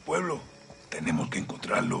seguridad en el pueblo. Tenemos que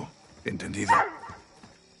encontrarlo. Entendido.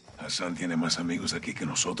 Hassan tiene más amigos aquí que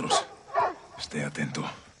nosotros. Esté atento.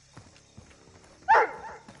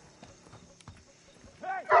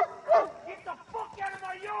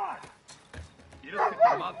 ¿Quieres que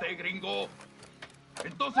te mate, gringo?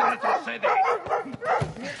 Entonces retrocede.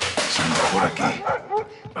 Hassan, por aquí.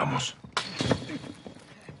 Vamos.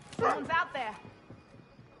 Someone's out there.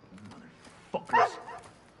 Fuckers.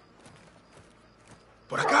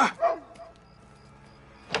 Por acá.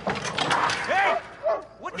 Hey!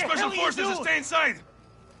 What the Special hell are you forces doing? stay inside.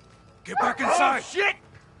 Get back inside. Oh, shit!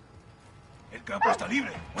 El campo está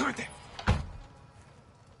libre. Muévete.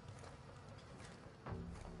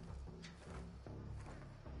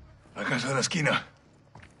 La casa de la esquina.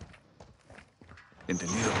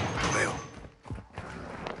 Entendido. Lo veo.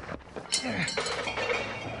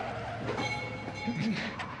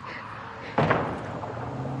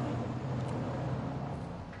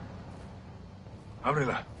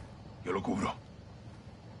 Ábrela. Yo lo cubro.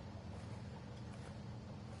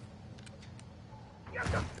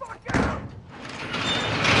 Cuidado,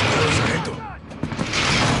 sargento.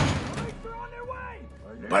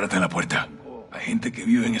 Párate en la puerta. Hay gente que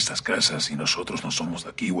vive en estas casas y nosotros no somos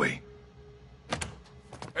de aquí, güey.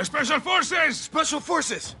 ¡Special Forces! ¡Special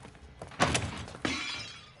Forces!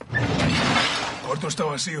 Cuarto está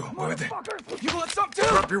vacío. Muévete. You want some too?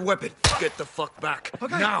 Drop your weapon. Get the fuck back.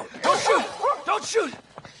 Okay. Now. Don't shoot! Don't shoot!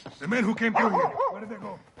 The men who came through here. Where did they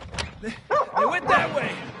go? They went that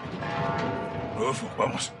way. Rodolfo,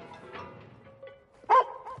 vamos.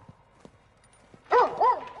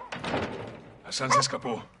 Hassan se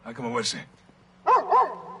escapó. Hay que moverse.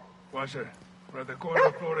 Watcher, we're at the corner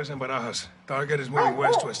of Flores and Barajas. Target is moving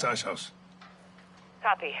west to a stash house.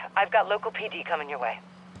 Copy. I've got local PD coming your way.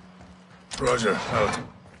 Roger, out.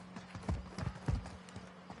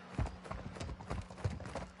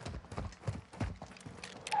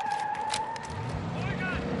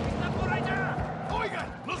 Oigan,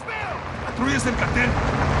 los veo. ¡Patrullas del cartel!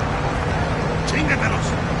 ¡Chíngatelos!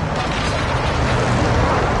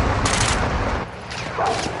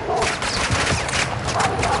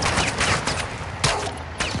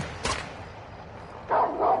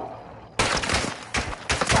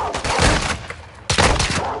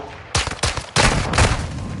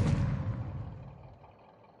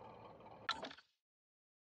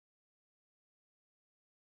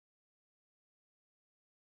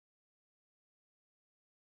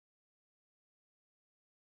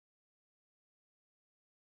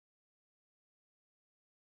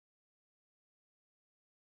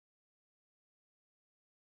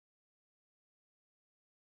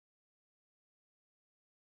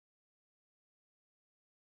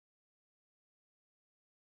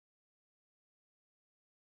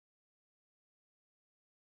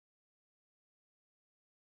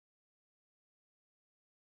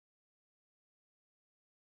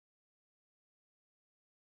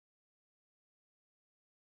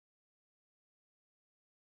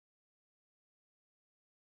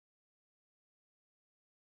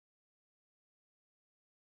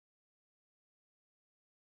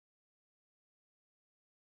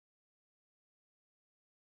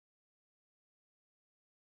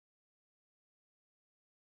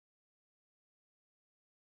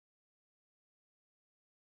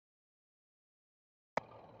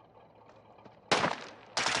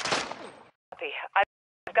 Copy.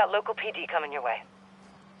 I've got local PD coming your way.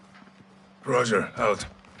 Roger, out.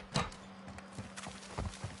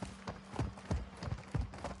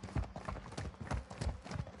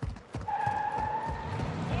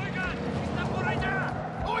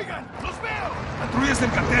 ¡Oigan! ¡Los veo! ¡Patrullas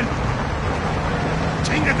del cartel!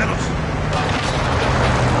 ¡Chíngatelos!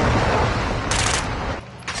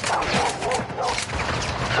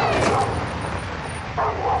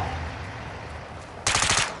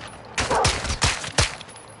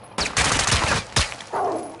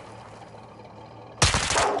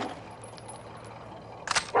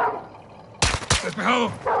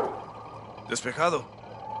 ¡Despejado! Despejado.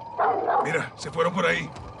 Mira, se fueron por ahí.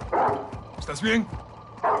 ¿Estás bien?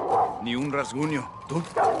 Ni un rasguño. ¿Tú?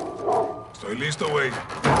 Estoy listo, güey.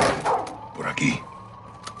 Por aquí.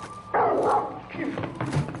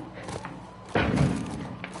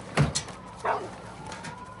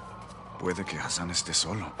 Puede que Hassan esté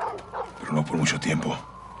solo. Pero no por mucho tiempo.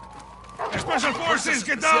 Special Forces,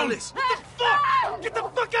 get down! What the fuck? Get the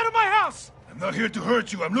fuck out of my house! I'm not here to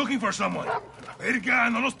hurt you. I'm looking for someone. Verga,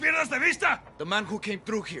 no los pierdas de vista! The man who came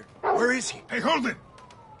through here. Where is he? Hey, hold it!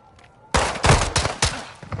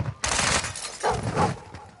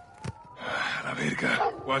 La verga.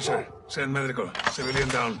 Watcher, send medical. Civilian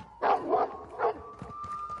down.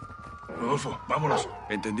 Rodolfo, vámonos.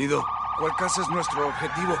 Entendido. ¿Cuál casa es nuestro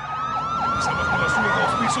objetivo? Estamos con la suya de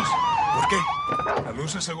 2 pisos. ¿Por qué? La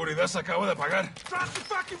luz de seguridad se acaba de apagar.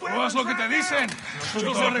 No haz lo que te dicen.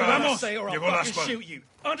 Nosotros lo arreglamos. Llegó el aspa.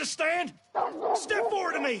 Understand? Step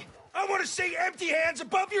forward to me. I want to see empty hands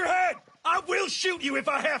above your head. I will shoot you if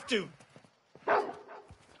I have to.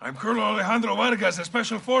 I'm Colonel Alejandro Vargas of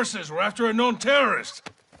Special Forces. We're after a known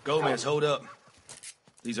terrorist. Gomez, hold up.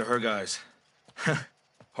 These are her guys.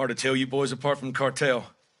 Hard to tell you boys apart from the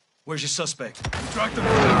cartel. Where's your suspect? We tracked them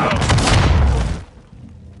to the house.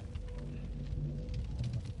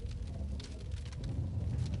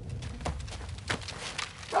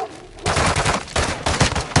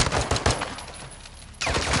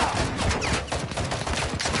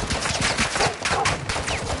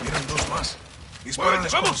 Miren, 2 más. Disparen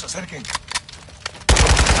cuando se acerquen.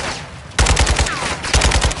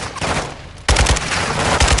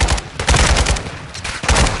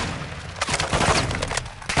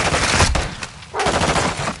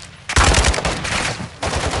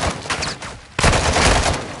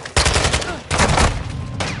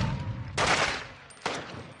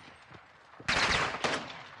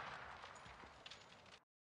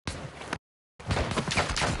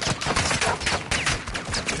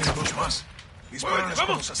 Disparen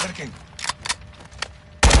cuando se acerquen.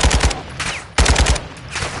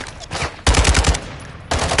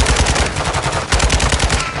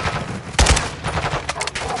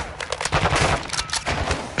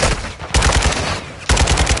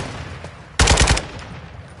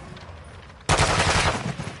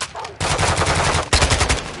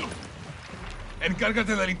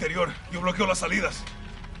 Encárgate del interior. Yo bloqueo las salidas.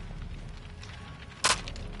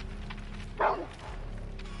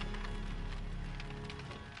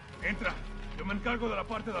 Entra. Yo me encargo de la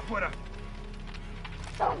parte de afuera.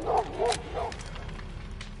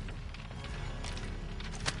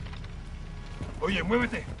 Oye,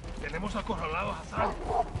 muévete. Tenemos acorralado a Hassan.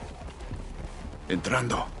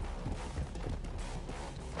 Entrando.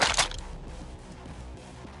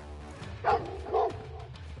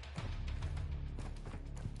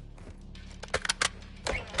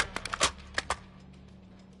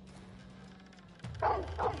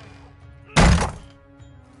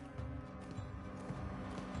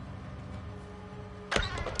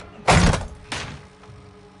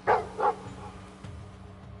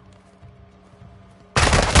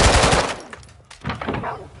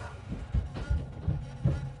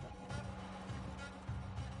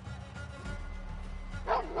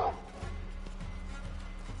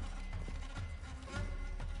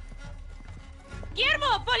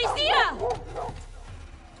 ¡Guillermo! ¡Policía!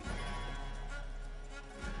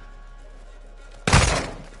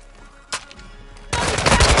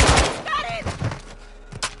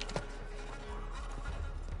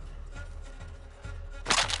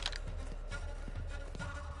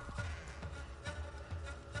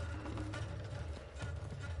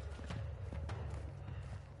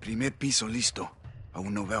 Primer piso listo.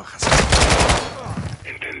 Aún no veo a Hassan.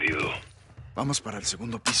 Entendido. Vamos para el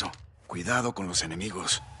segundo piso. Cuidado con los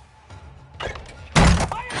enemigos.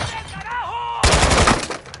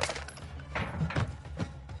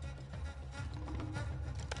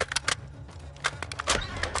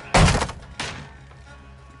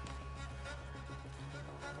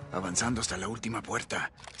 Avanzando hasta la última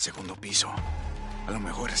puerta. Segundo piso. A lo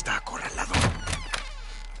mejor está acorralado.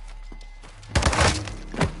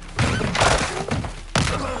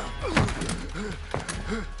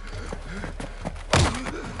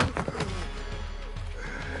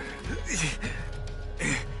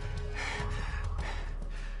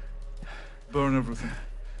 Burn everything.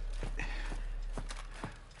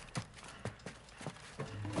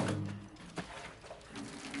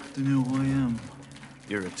 Do you know who I am?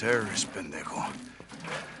 You're a terrorist, pendejo.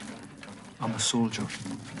 I'm a soldier.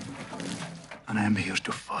 And I am here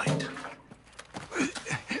to fight.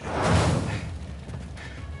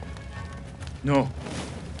 No.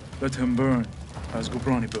 Let him burn, as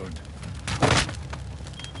Ghorbrani burned.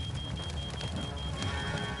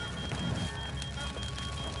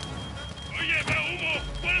 Oye, veo humo.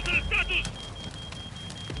 ¿Cuál es el estatus?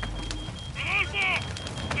 ¡Rodolfo!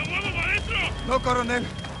 ¡Me muevo para adentro! No, coronel.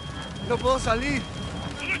 No puedo salir.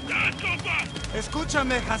 ¿Dónde estás, compa?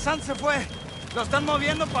 Escúchame, Hassan se fue. Lo están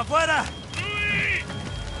moviendo para afuera.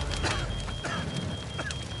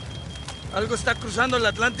 Algo está cruzando el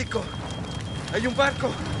Atlántico. Hay un barco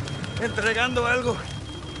entregando algo.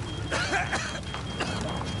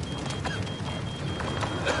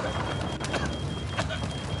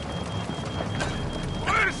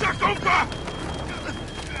 ¡Fuerza, compa!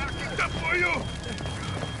 ¡Aquí te apoyo!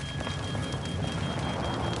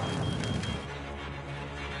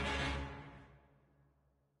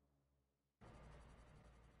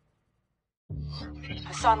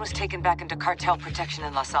 Hassan was taken back into cartel protection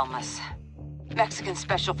in Las Almas. Mexican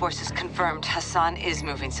Special Forces confirmed Hassan is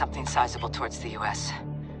moving something sizable towards the U.S.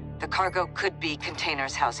 The cargo could be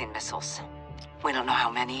containers housing missiles. We don't know how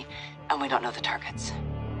many, and we don't know the targets.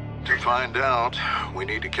 To find out, we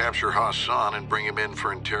need to capture Hassan and bring him in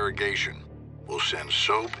for interrogation. We'll send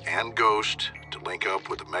Soap and Ghost to link up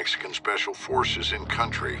with the Mexican Special Forces in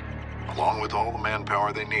country, along with all the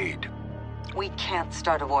manpower they need. We can't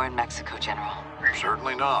start a war in Mexico, General.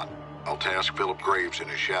 Certainly not. I'll task Philip Graves and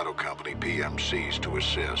his shadow company, PMCs, to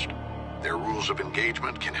assist. Their rules of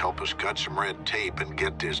engagement can help us cut some red tape and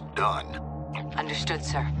get this done. Understood,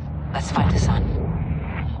 sir. Let's find Hassan.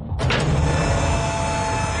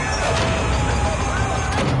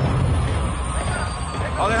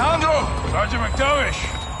 Alejandro! Sergeant McTavish!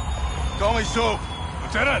 Call me Soap.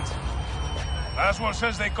 Lieutenant! Last one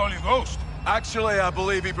says they call you Ghost. Actually, I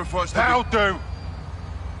believe he prefers to How do?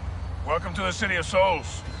 Welcome to the City of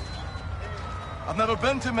Souls. I've never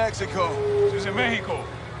been to Mexico. This is in Mexico.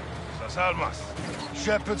 Las Almas.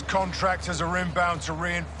 Shepard's contractors are inbound to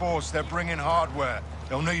reinforce. They're bringing hardware.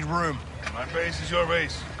 They'll need room. My base is your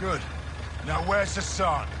base. Good. Now where's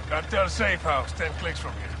Hassan? Cartel safe house, 10 clicks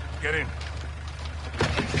from here. Get in.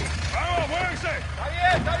 ¡Vamos, muévense! ¡Está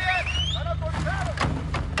bien, está bien! ¡Están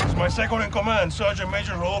autorizados! It's my second in command, Sergeant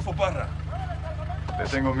Major Rodolfo Parra. Le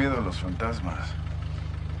tengo miedo a los fantasmas.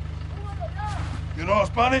 You know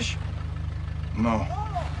Spanish? No.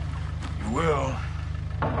 You will.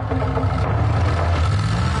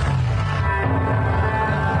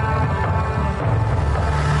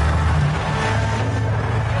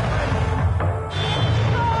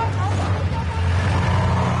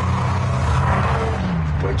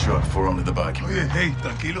 White truck, 4 under the back. Oye, hey,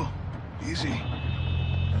 tranquilo. Easy.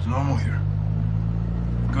 It's normal here.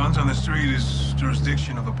 Guns on the street is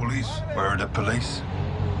jurisdiction of the police. Where are the police?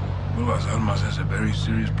 Well, Las Almas has a very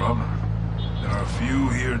serious problem. There are few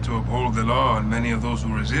here to uphold the law, and many of those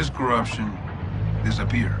who resist corruption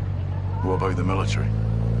disappear. What about the military?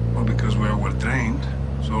 Well, because we're well trained,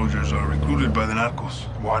 soldiers are recruited by the narcos.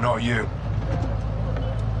 Why not you?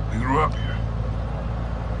 We grew up here.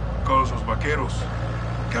 Call us los vaqueros,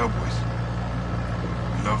 cowboys.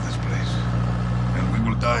 We love this place, and we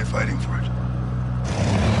will die fighting for it.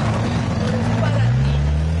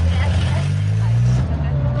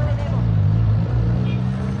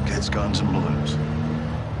 Kids, guns, and balloons.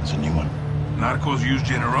 It's a new one. Narcos use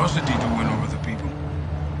generosity to win over the people.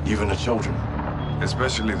 Even the children.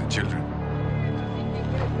 Especially the children.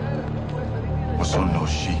 What's on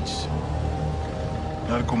those sheets?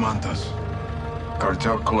 Narcomantas.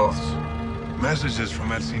 Cartel cloths. Messages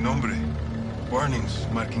from El Sin Nombre. Warnings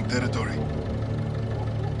marking territory.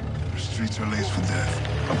 Our streets are laced with death.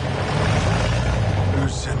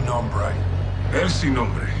 Who's Sin Nombre? El Sin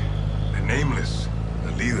Nombre. The Nameless.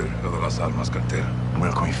 The leader of the Las Almas cartel.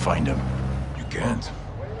 Where can we find him? You can't.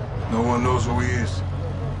 No one knows who he is.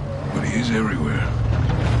 But he is everywhere.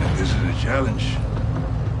 And this is a challenge.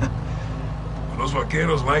 Los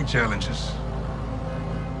vaqueros like challenges.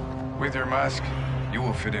 With your mask, you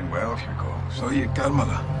will fit in well, Hugo. Oye,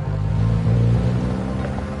 cálmala.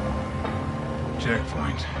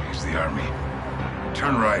 Checkpoint is the army.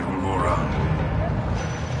 Turn right, we'll go around.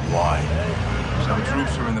 Why? Some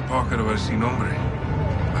troops are in the pocket of El Sin Nombre.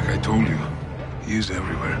 Like I told you, he is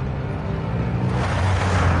everywhere.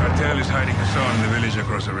 Cartel is hiding Hassan in the village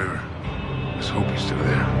across the river. Let's hope he's still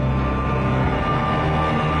there.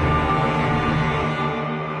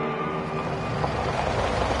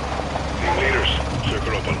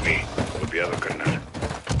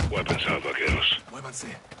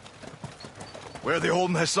 Avance. Where are they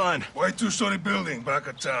holding Hassan? White two-story building back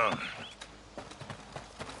of town.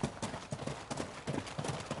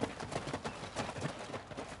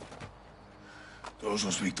 Todos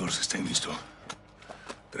los Víctores estén listos.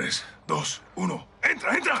 3, 2, 1.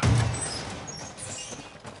 ¡Entra, entra!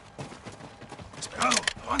 Despejado,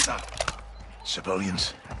 avanza.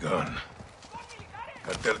 Civilians. Gone.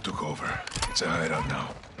 Cartel took over. It's a hideout now.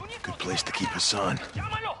 Good place to keep Hassan.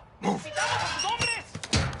 Move.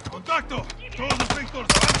 Contacto. Todos los Víctores,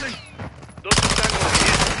 avancen. Dos están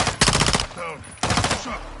Down. Push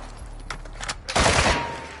up.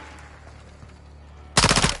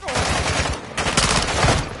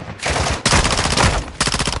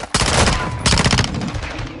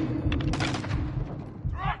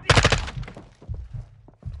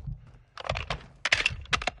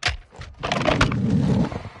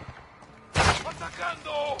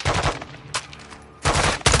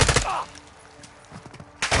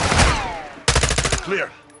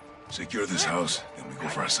 Clear. Secure this house, then we go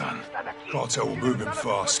for Hassan. Cartel will move him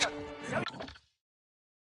fast.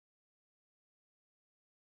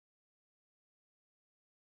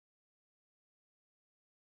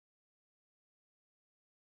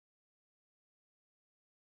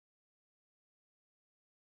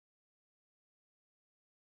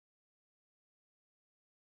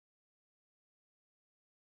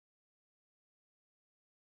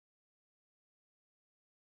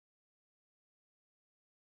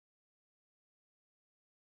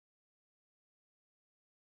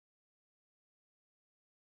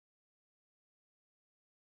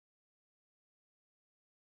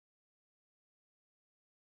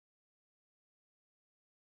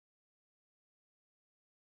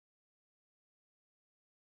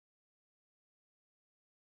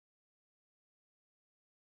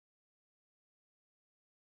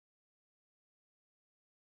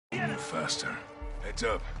 Move faster. Heads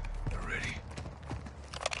up. They're ready.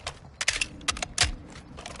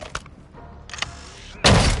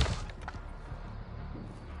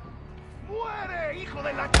 ¡Muere, hijo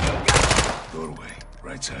de la chica! Doorway,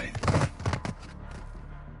 right side.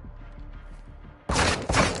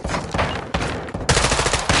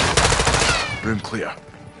 Room clear.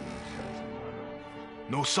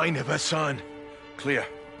 No sign of Hassan. Clear.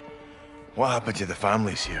 What happened to the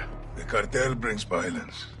families here? The cartel brings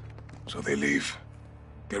violence, so they leave.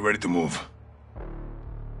 Get ready to move.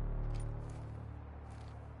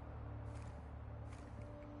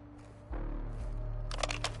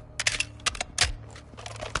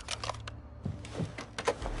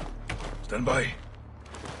 Stand by.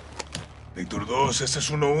 Víctor 2, este es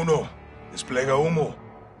 1-1. Despliega humo.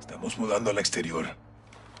 Estamos mudando al exterior.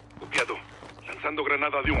 Copiado. Lanzando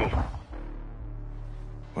granada de humo.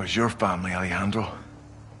 Where's your family, Alejandro?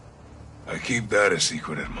 I keep that a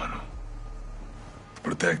secret, hermano.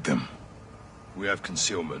 Protect them. We have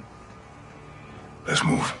concealment. Let's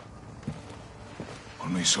move.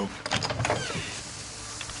 On me, Soap.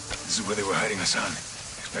 This is where they were hiding Hassan.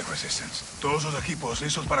 Expect resistance. Todos los equipos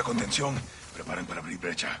listos para contención. Preparen para abrir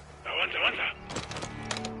brecha. Avanza, avanza.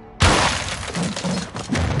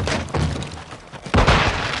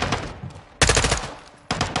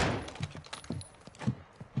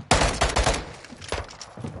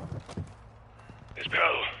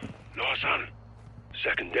 Despejado. No Hassan.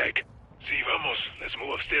 Second deck. Sí, vamos. Let's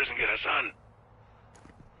move upstairs and get Hassan.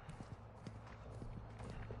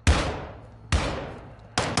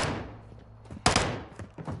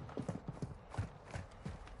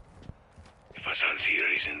 If Hassan's here,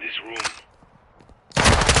 he's in this room.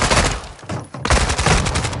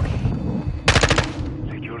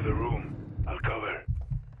 Secure the room. I'll cover.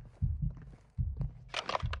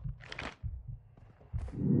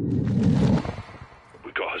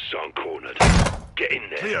 We got Hassan cornered. Get in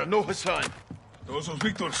there. Clear, no Hassan. Todos los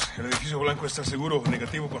Víctors. El edificio blanco está seguro.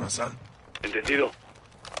 Negativo con Hassan. Entendido.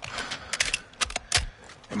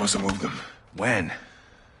 They must have moved them. When?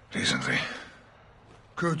 Recently.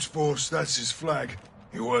 Quds Force, that's his flag.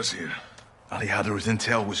 He was here. Alejandro's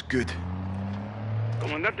intel was good.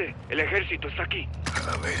 Comandante, el ejército está aquí. A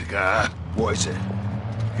la verga. What is it?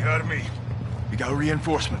 The army. We got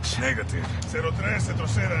reinforcements. Negative. 03, se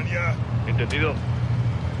trocedan ya. Entendido.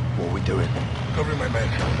 What are we doing? Covering my men.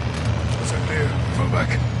 Once I'm clear, fall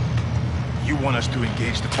back. You want us to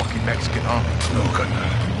engage the fucking Mexican army? No, Colonel.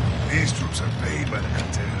 These troops are paid by the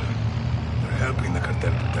cartel. They're helping the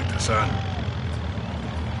cartel protect Hassan.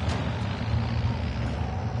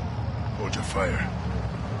 Hold your fire.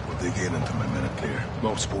 We'll dig in until my men are clear.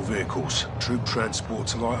 Multiple vehicles. Troop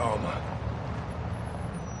transports, light armor.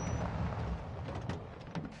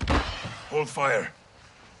 Hold fire.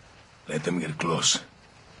 Let them get close.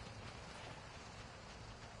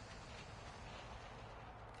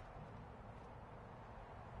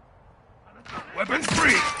 Weapons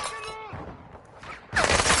free!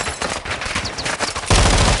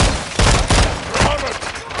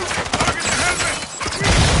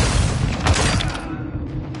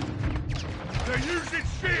 They're using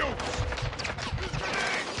shields!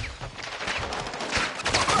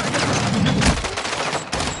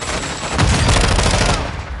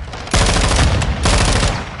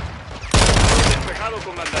 Despejado,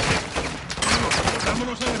 comandante.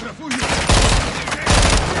 ¡Vámonos al refugio!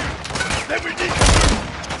 Then we need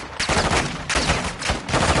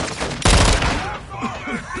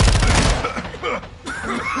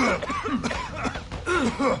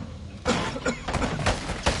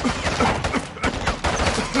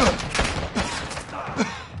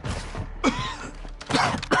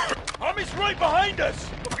Army's right behind us!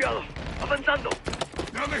 Copiado. Avanzando.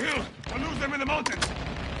 Down the hill! I'll lose them in the mountains!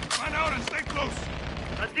 Find out and stay close!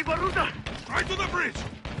 Antigua ruta. Right to the bridge!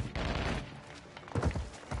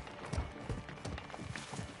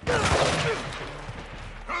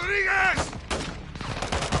 Rodriguez!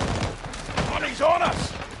 Army's on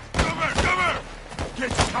us! Cover! Cover! Get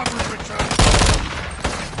your cover in return!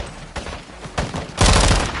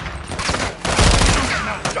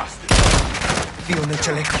 Now, Dustin! Tío, en el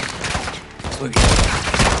chaleco. Muy bien.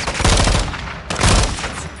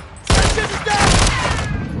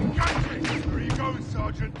 Where are you going,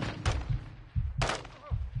 Sergeant?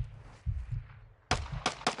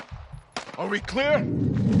 Are we clear?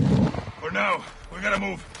 For now, we gotta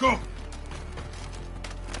move. Go!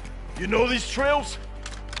 You know these trails?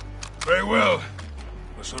 Very well.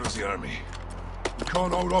 But so does the army. We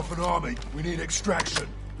can't hold off an army. We need extraction.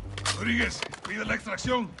 Rodriguez, pide la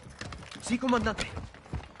extracción. Sí, comandante.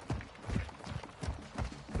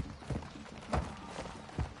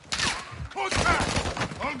 Hold back!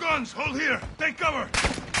 All guns, hold here. Take cover.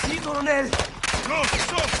 Sí, coronel. Go,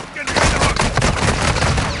 so, get behind the rock.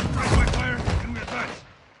 Strike by fire, and we advance.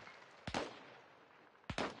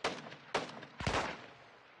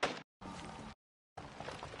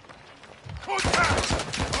 Hold back!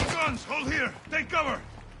 All guns, hold here. Take cover.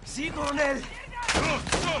 Sí, coronel. Go,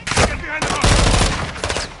 so, get behind the rock.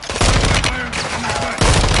 Strike by fire, and we advance.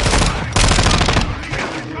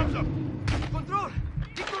 Rodriguez, comes up. Control.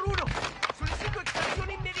 Víctor 1. Solicito extracción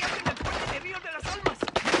inmediata en el puente de Río de las Almas.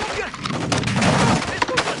 ¡Copian!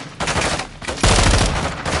 ¡Escuchan!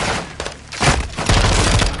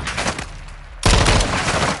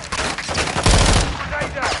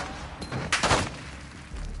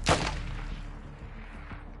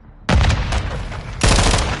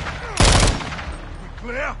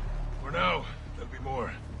 Clear? For now. There'll be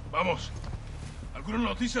more. Vamos. ¿Alguna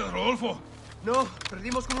noticia de Rodolfo? No,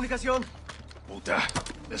 perdimos comunicación. Puta.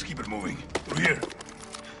 Let's keep it moving. Through here.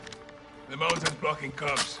 The mountain's blocking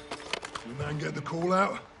Cubs. Your man get the call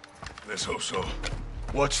out? Let's hope so.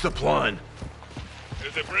 What's the plan?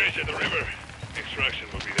 There's a bridge at the river. Extraction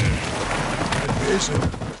will be there. Eso.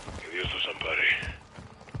 Que Dios los ampare.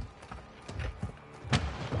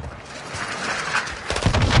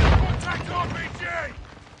 Contact RPG!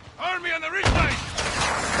 Army on the ridge line!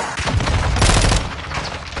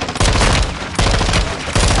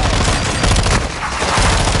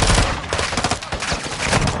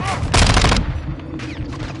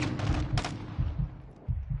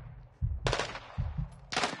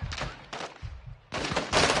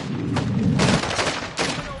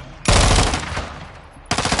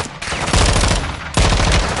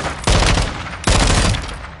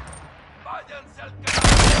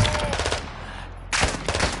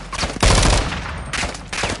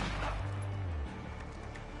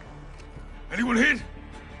 Anyone hit?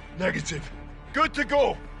 Negative. Good to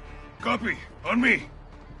go. Copy. On me.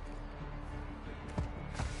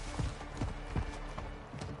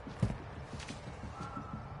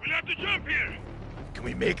 We'll have to jump here. Can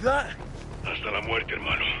we make that? Hasta la muerte,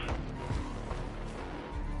 hermano.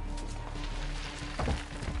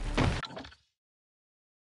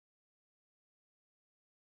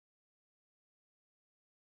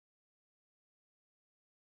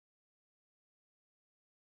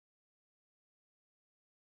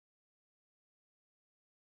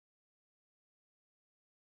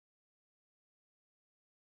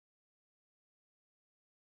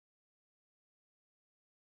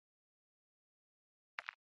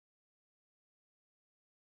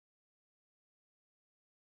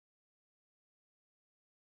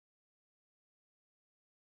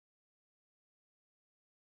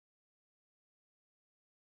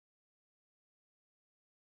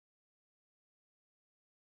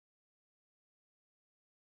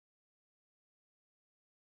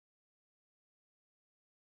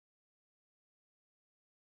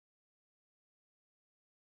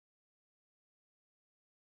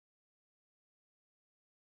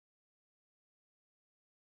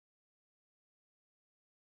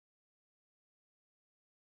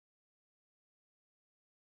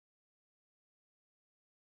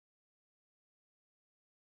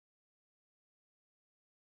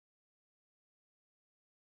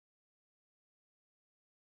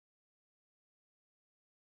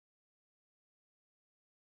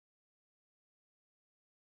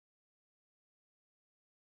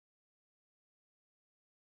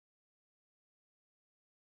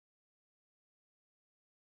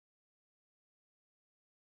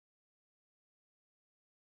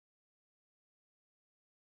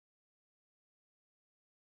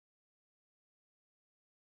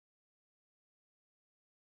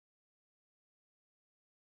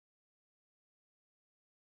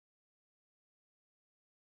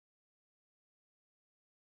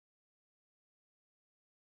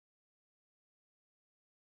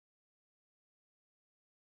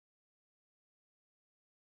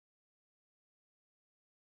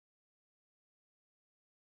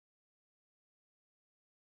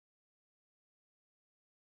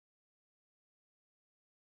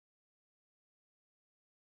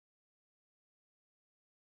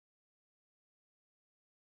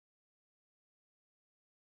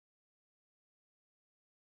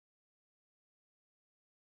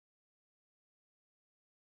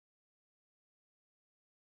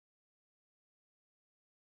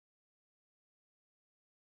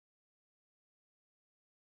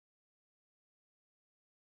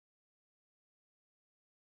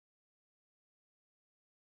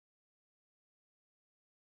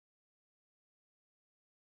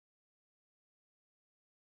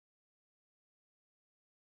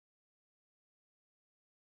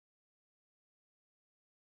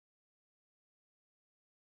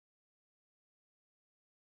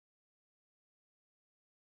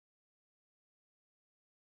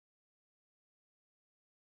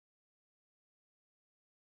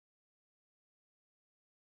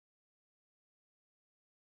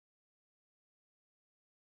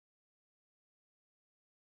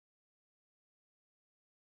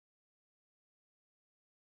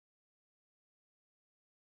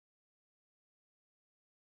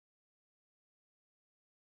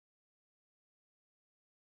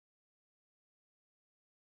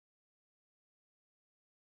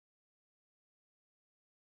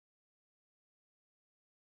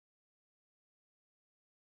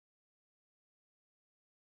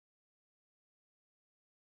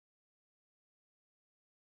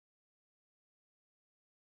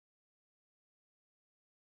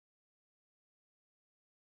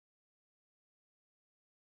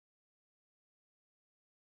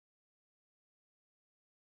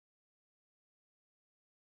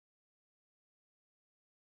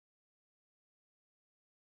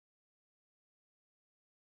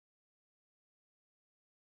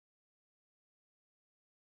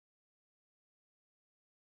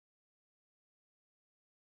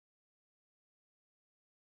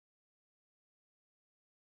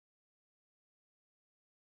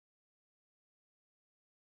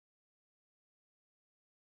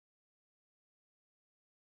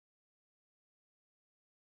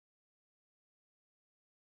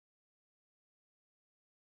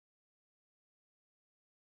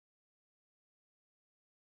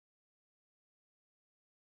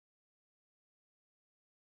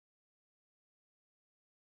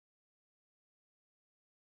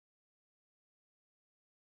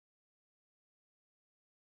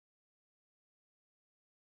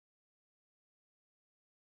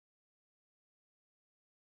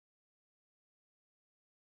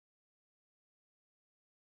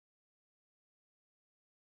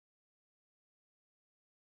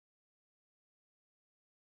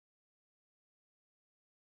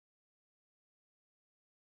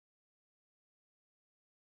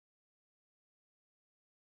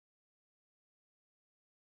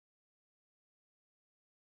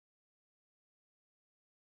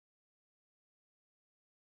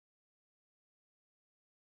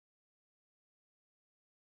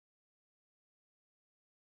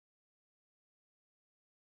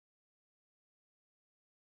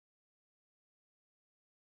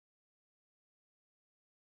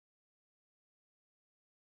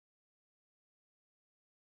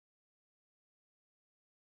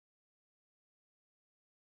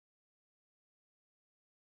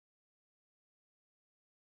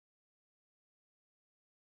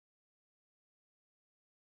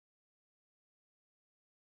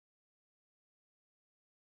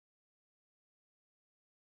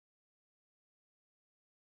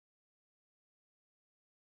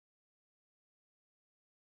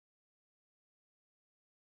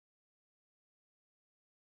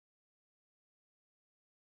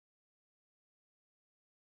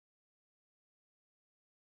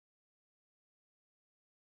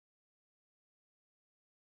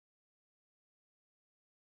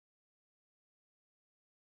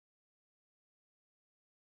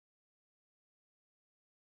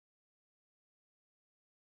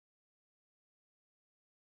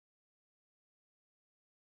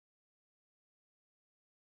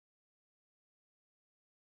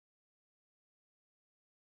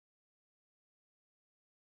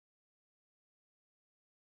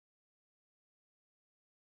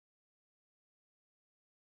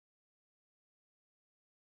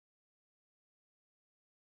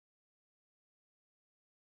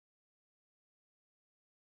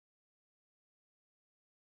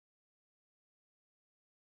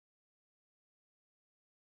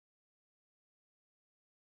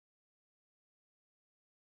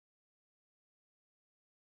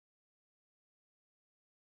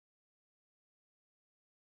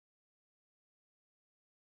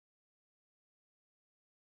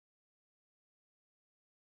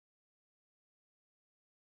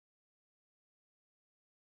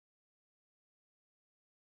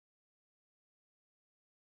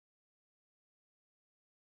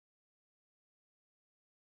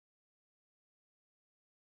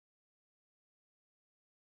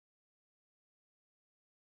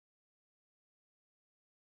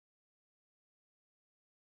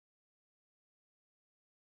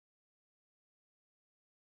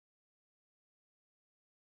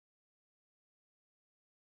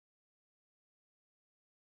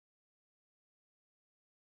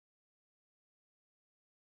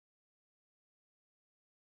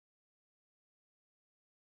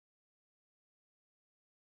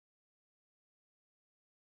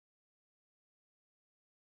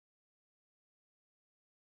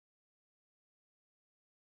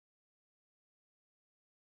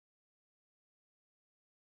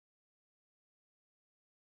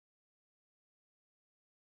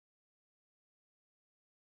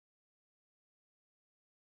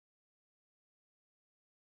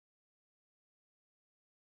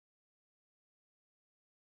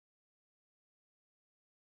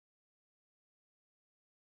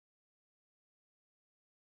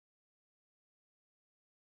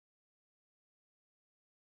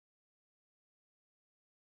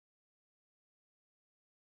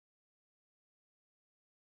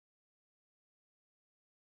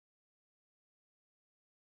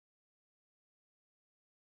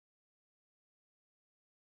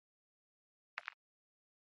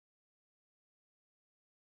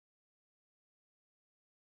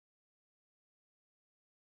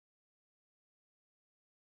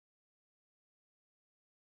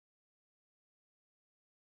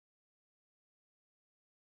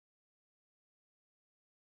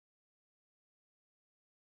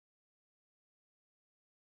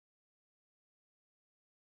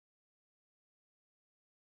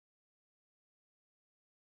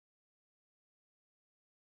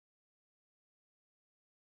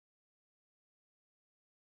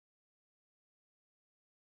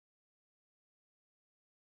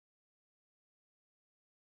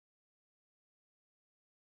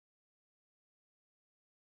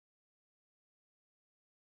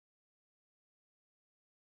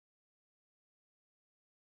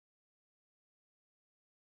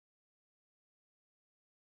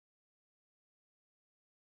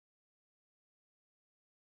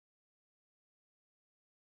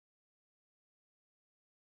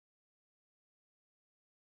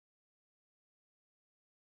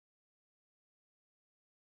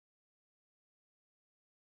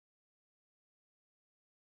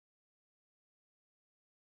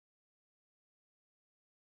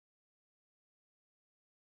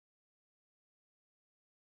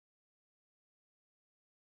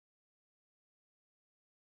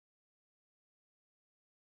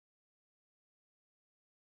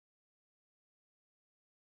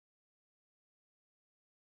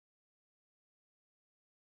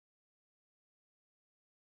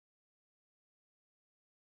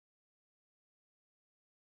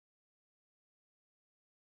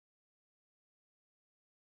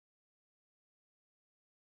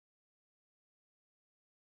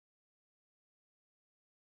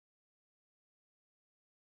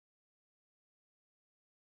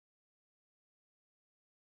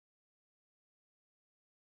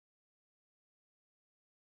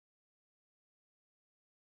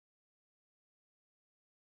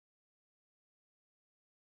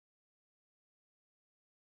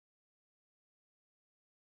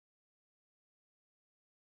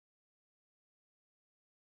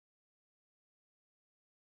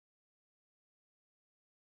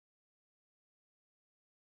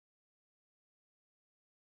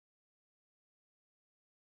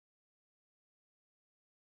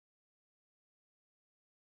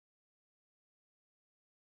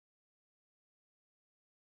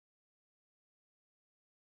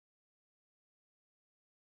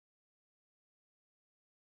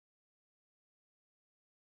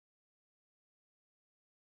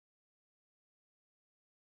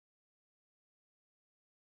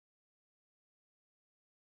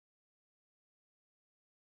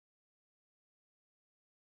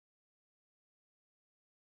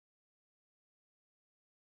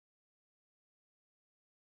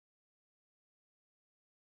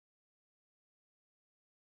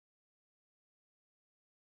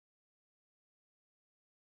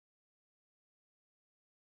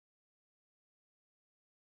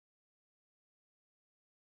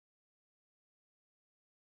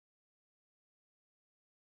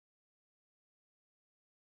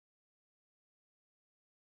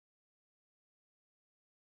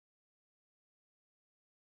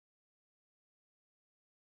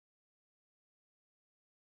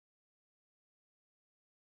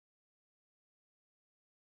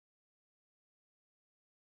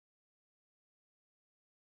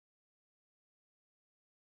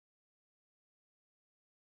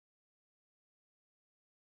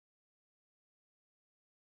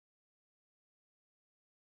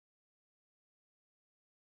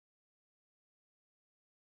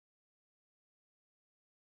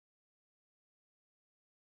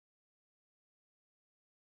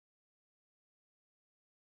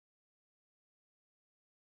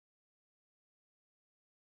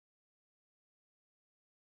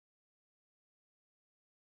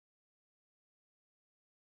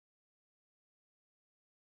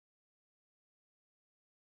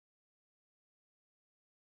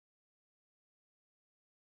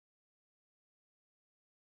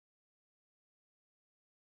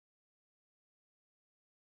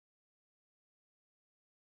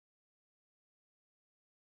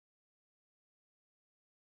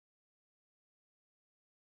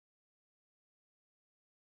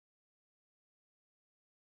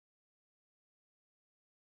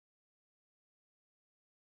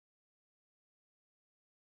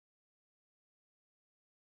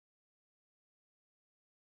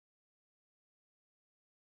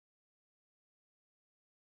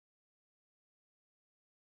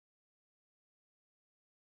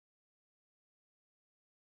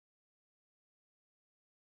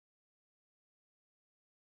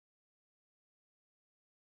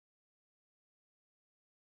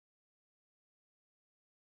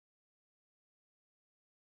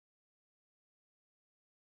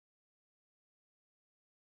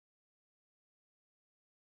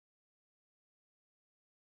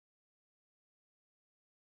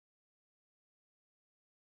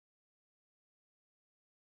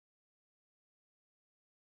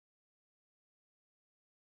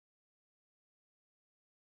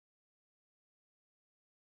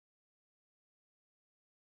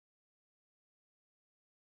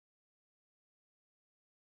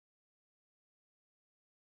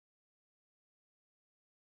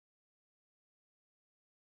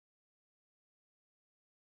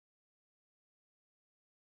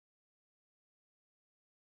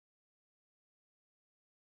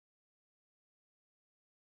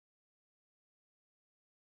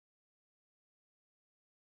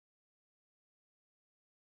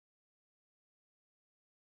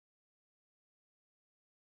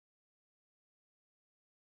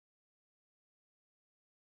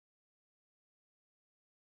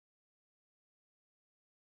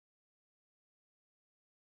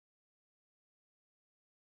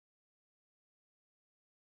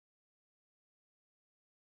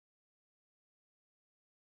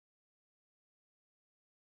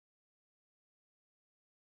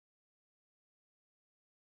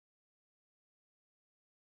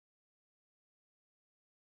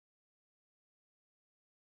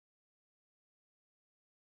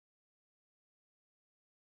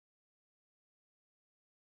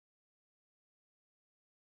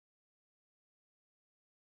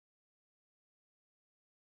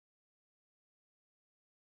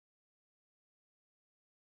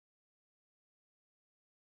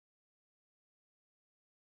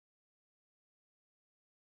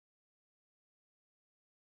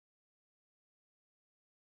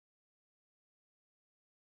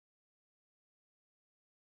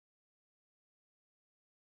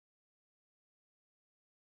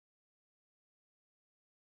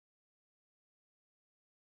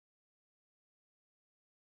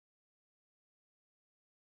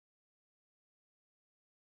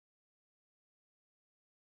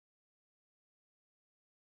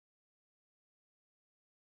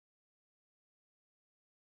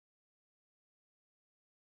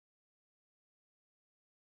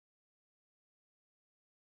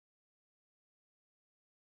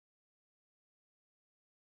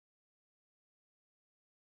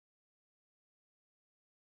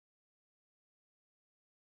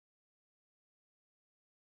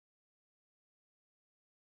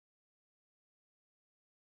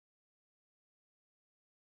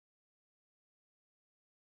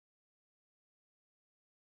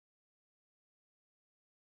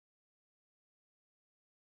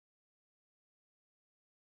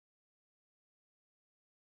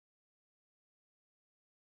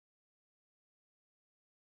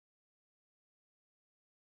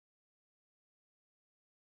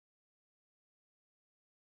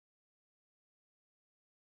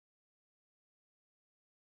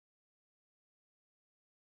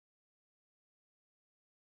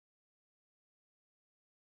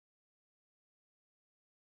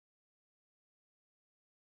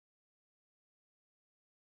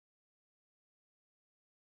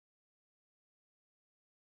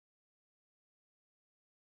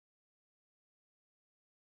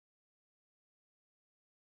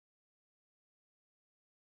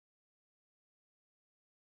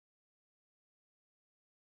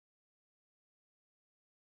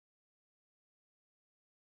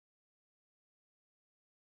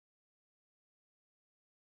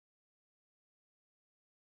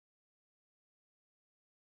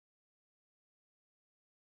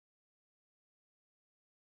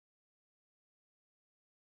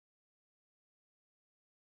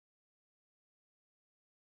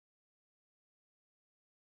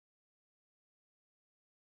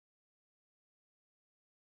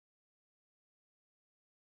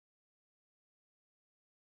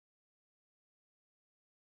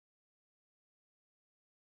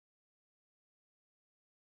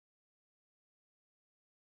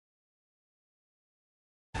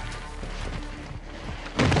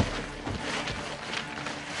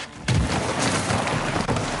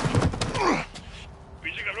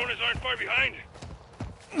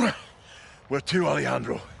 Where to,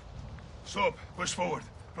 Alejandro? Soap, push forward.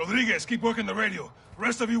 Rodriguez, keep working the radio.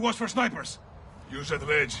 Rest of you watch for snipers. Use that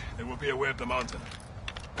ledge. They will be away up the mountain.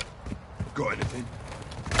 Got anything?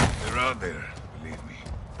 They're out there, believe me.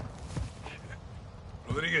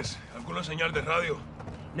 Rodriguez, ¿alguna señal de radio?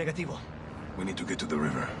 Negativo. We need to get to the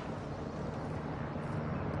river.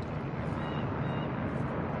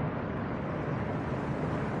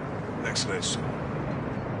 Next ledge, Soap.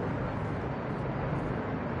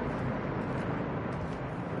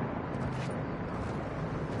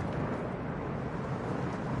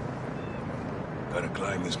 Gotta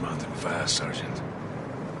climb this mountain fast, Sergeant.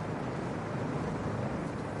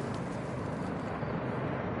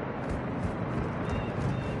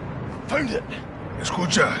 Found it!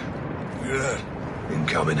 Escucha. You hear that?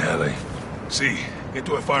 Incoming heli. See, get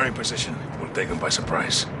to a firing position. We'll take them by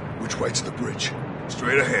surprise. Which way to the bridge?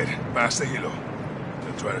 Straight ahead, past the hilo.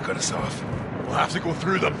 They'll try to cut us off. We'll have to go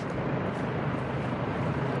through them.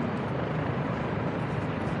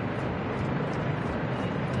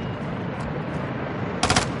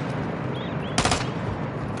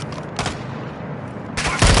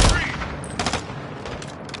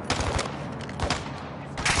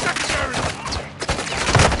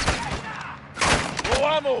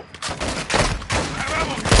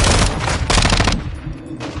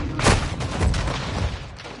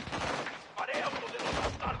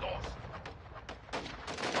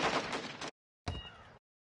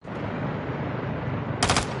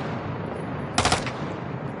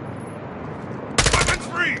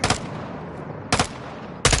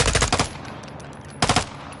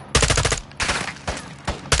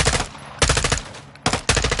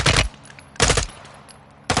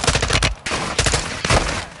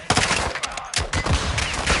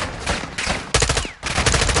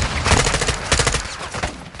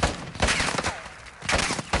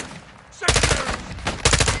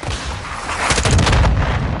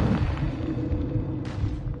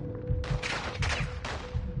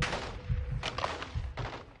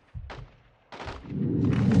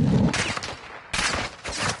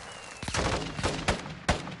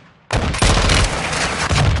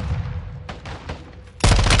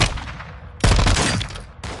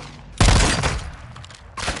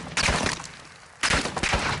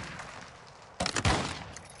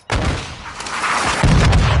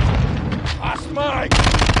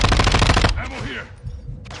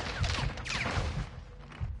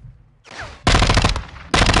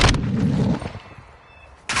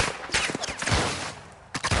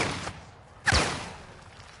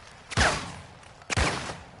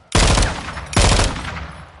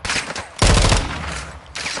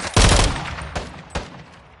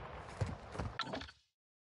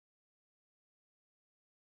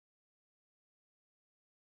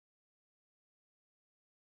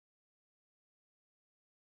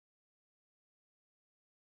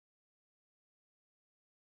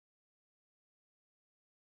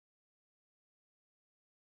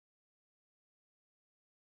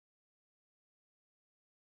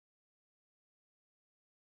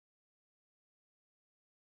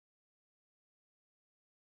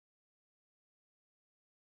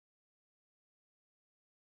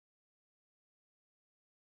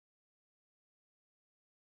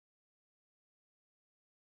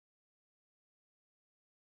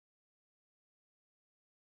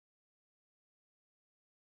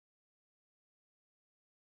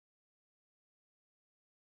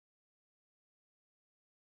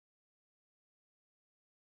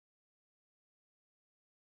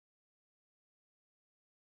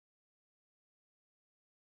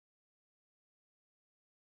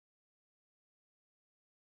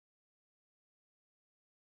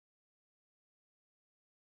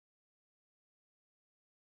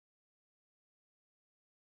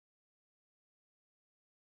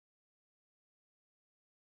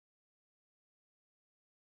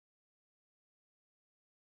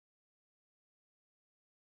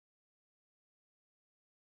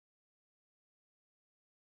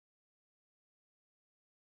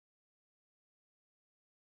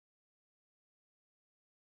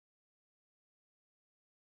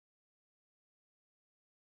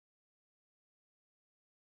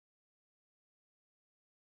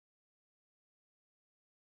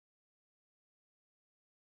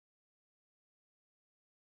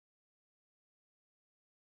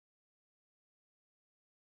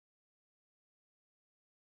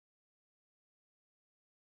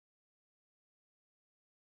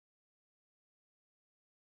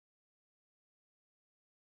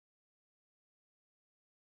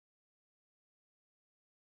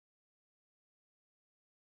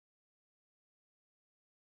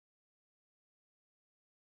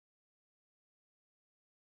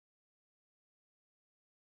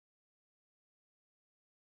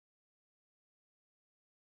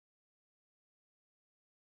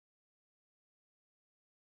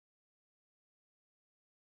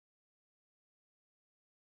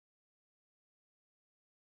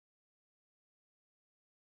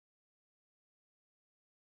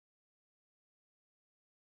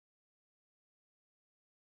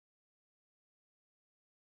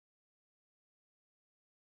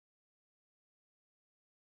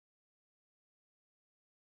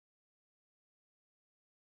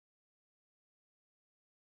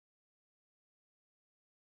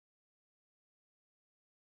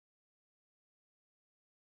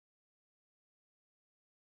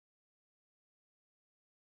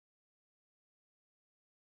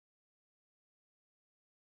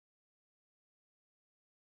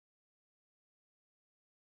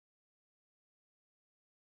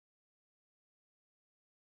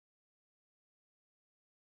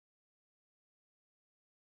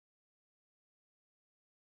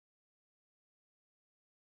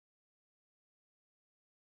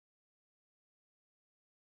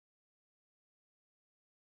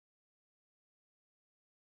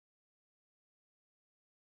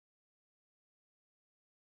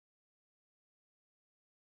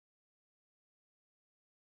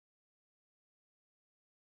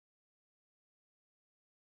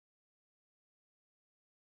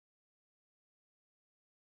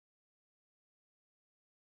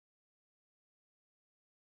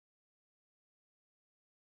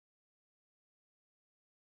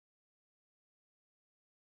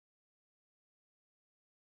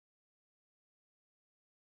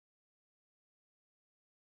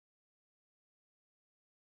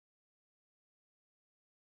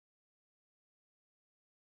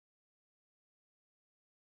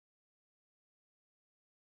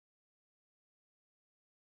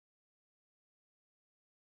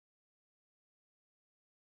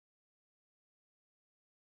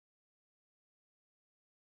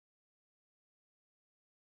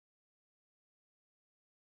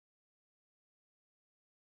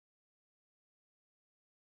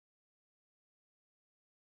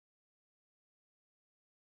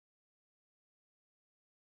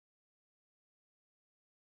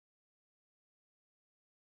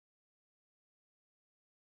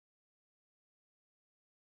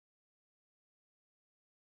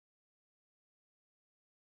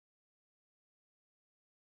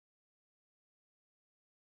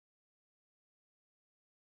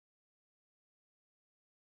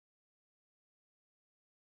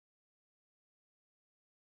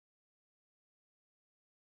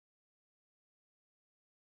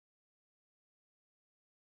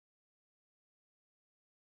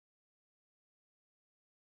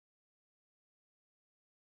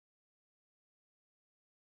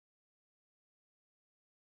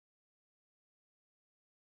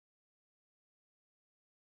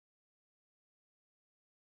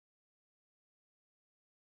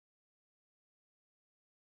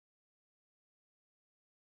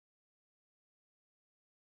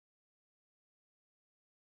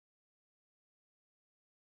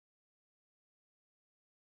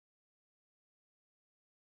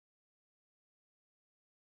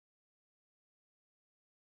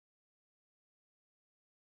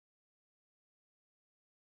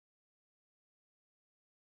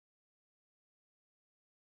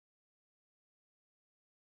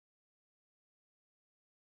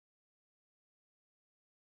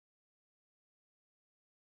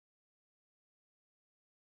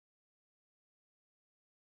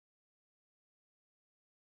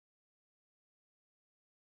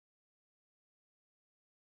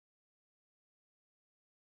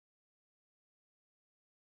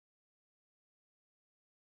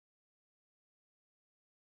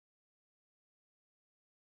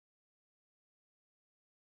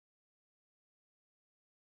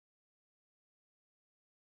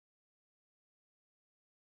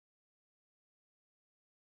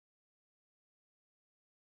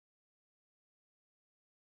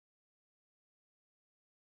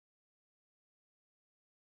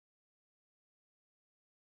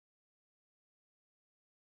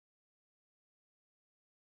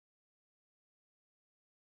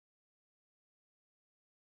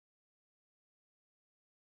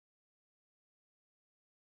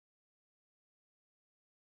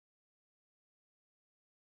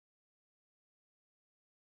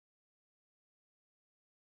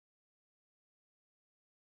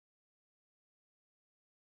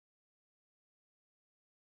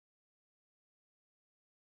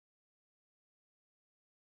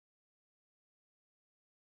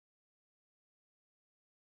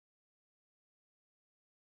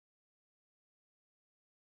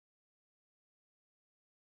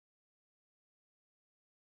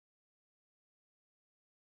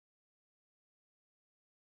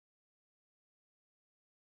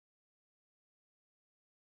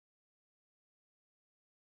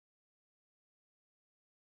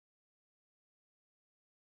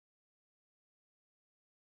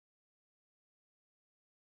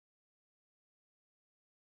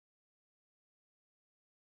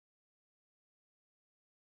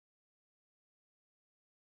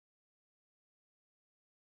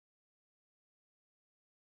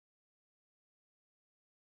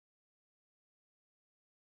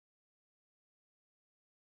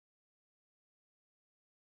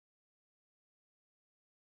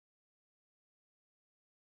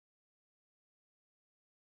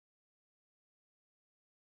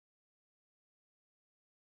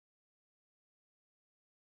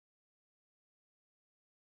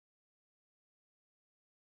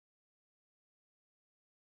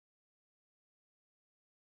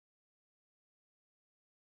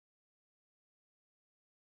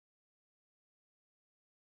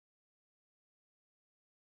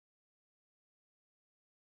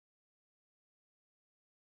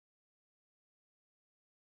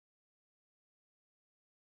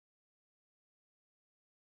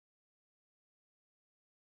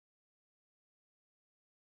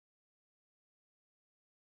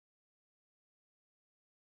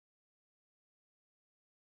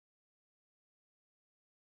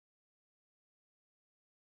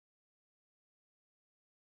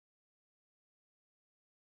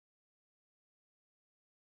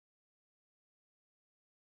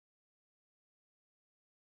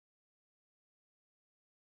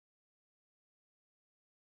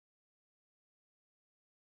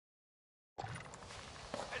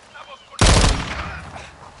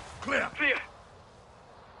 Clear. Clear.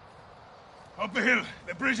 Up the hill.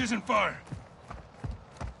 The bridge is in fire.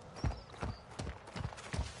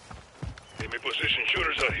 Enemy position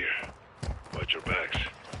shooters out here. Watch your backs.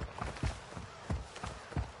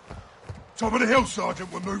 Top of the hill,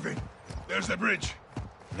 Sergeant. We're moving. There's the bridge.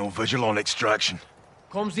 No visual on extraction.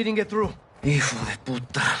 Comms didn't get through. Hijo de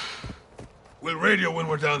puta. We'll radio when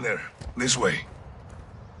we're down there. This way.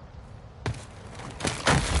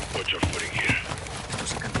 Watch your footing here.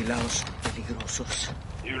 Los acantilados son peligrosos.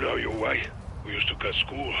 You know your way. We used to cut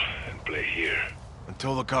school and play here.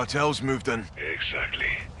 Until the cartels moved in.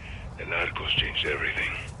 Exactly. The narcos changed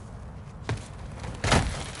everything.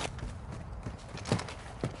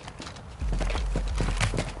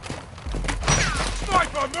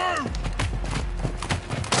 Sniper, move!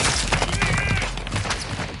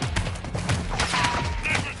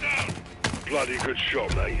 Bloody good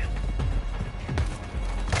shot, mate.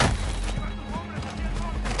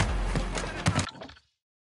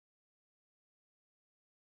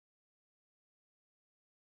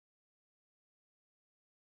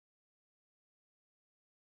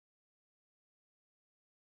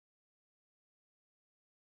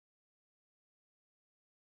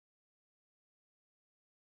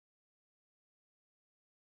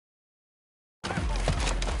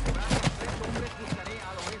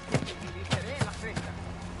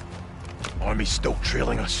 Army's still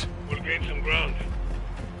trailing us. We'll gain some ground.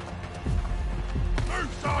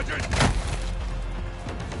 Move, Sergeant!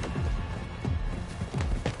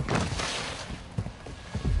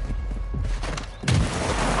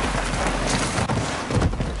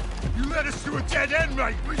 You led us to a dead end,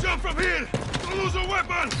 mate! We jump from here! Don't lose a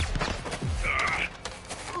weapon!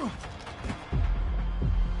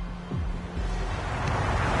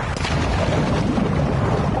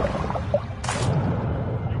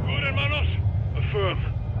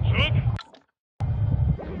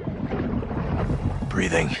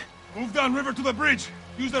 Breathing. Move downriver to the bridge.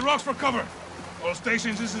 Use the rocks for cover. All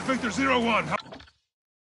stations, this is Victor 01.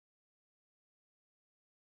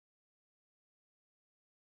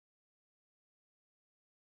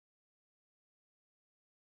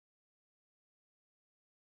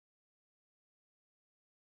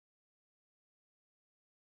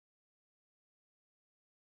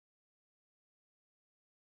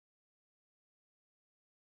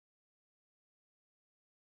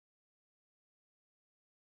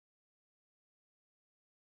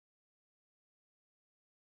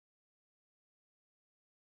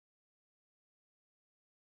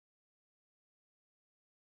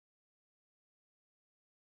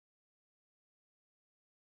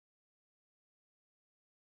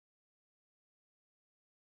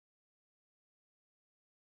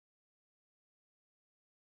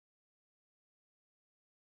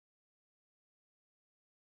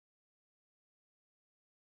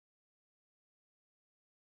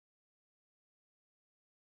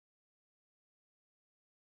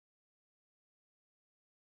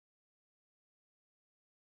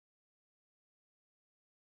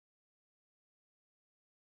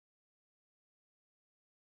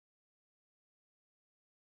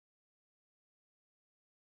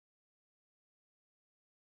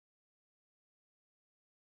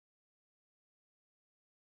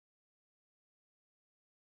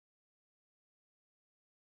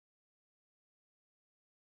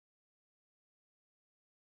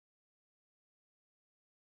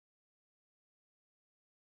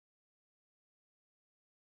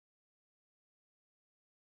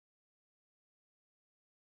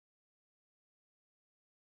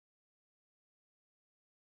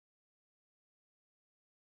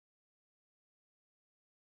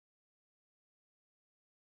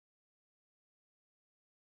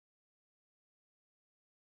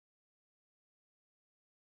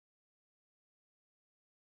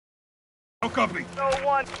 No copy. No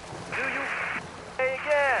one. Do you say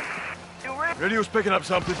again? You Radio's picking up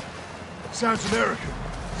something. Sounds American.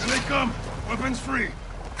 Here they come. Weapons free.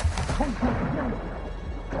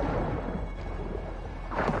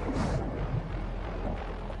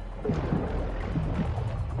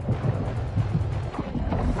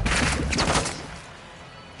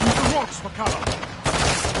 Use the rocks for cover.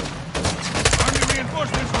 Army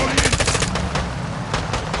reinforcements rolling in.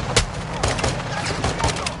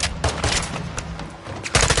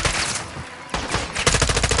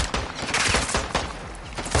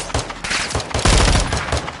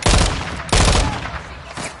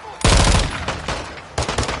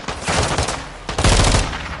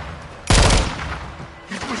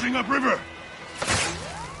 Upriver!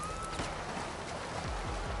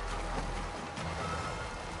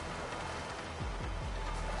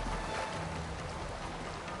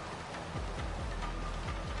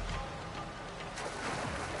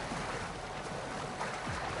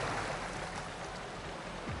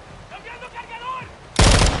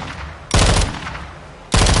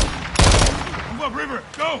 Move upriver!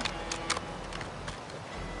 Go!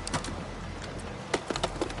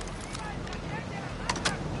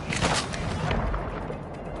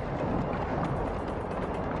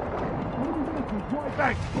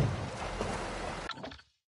 Back!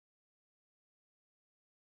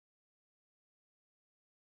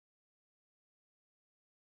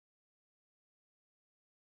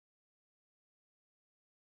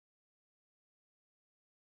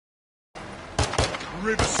 The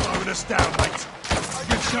river's slowing us down, mate.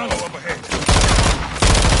 Good shallow up ahead.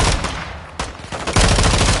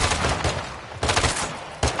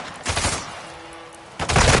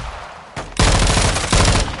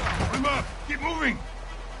 I'm up. Keep moving.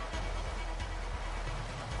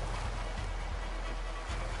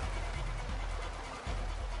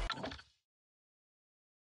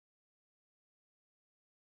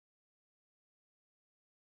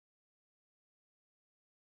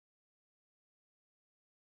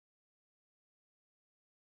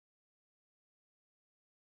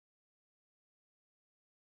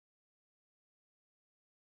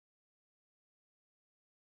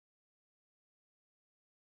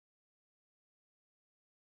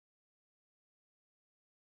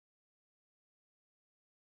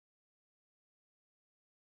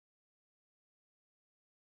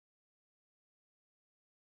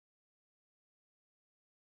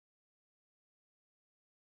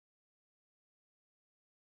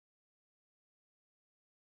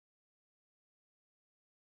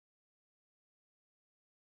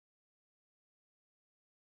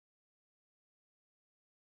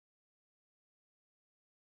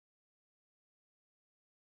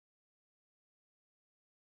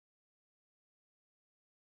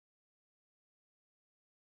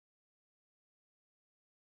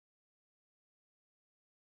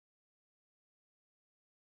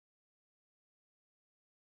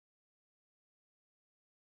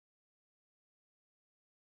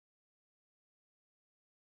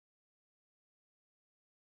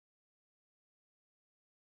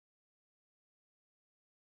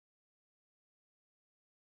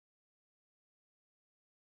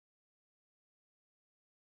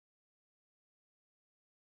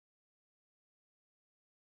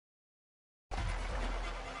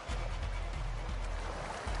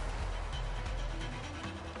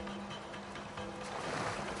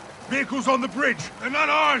 Vehicles on the bridge. They're not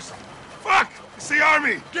ours. Fuck! It's the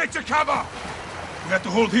army. Get to cover. We have to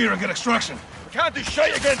hold here and get extraction. We can't do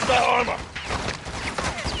shit against that armor.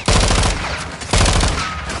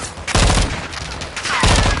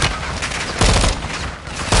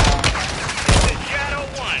 This is Shadow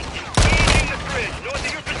 1. Engaging the bridge north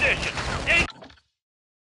of your position.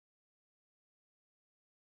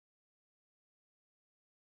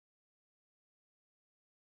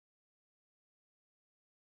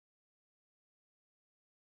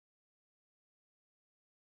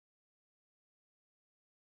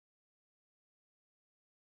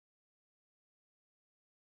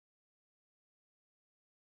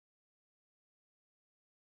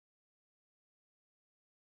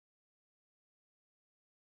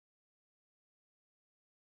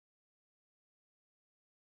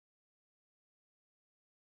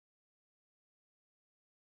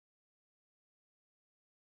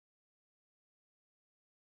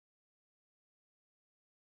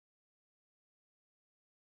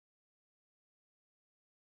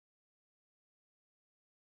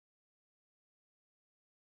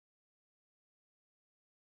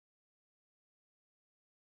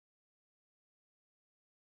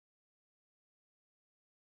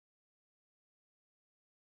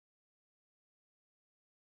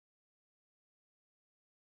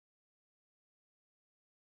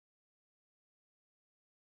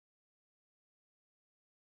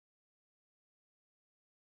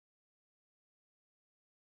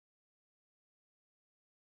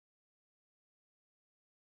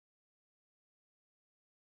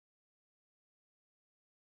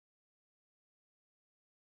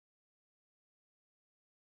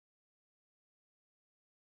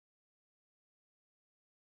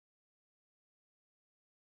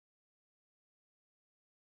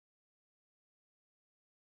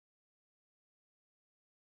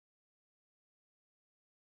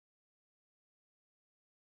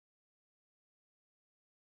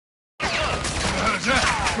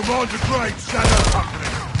 Commander Graves, Shadow Company.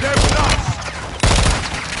 They're with us!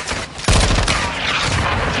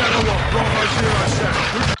 Shadow 1, Bravo 07.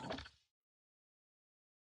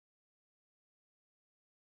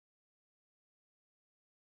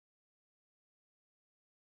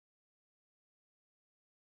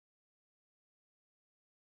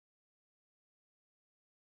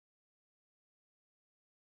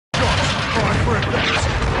 Shots! Fire for it,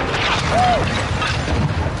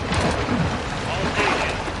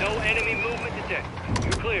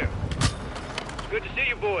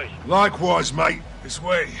 boys. Likewise, mate. This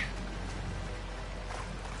way.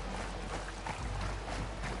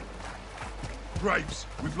 Graves,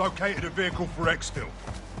 we've located a vehicle for exfil.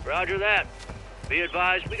 Roger that. Be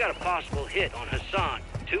advised, we got a possible hit on Hassan,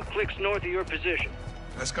 2 clicks north of your position.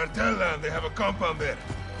 That's cartel land. They have a compound there.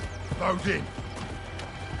 Load in.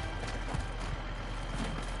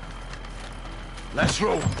 Let's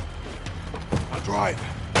roll. I'll drive.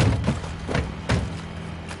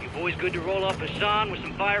 You boys good to roll up Hassan with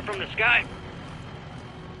some fire from the sky?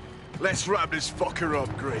 Let's wrap this fucker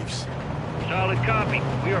up, Graves. Solid copy.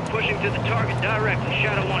 We are pushing to the target directly.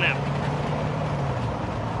 Shadow 1 out.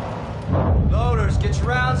 Loaders, get your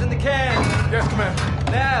rounds in the can. Yes,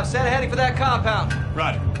 Commander. Nav, set a heading for that compound.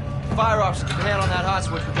 Roger. Fire officer, keep a hand on that hot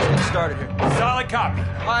switch. We're just getting started here. Solid copy.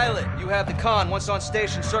 Pilot, you have the con. Once on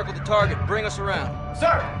station, circle the target. Bring us around.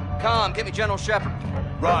 Sir! Com, get me General Shepard.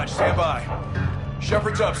 Raj, stand by.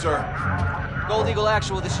 Shepard's up, sir. Gold Eagle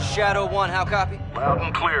Actual, this is Shadow 1. How copy? Loud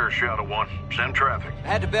and clear, Shadow 1. Send traffic. I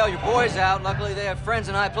had to bail your boys out. Luckily, they have friends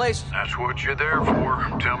in high places. That's what you're there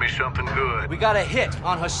for. Tell me something good. We got a hit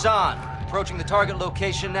on Hassan. Approaching the target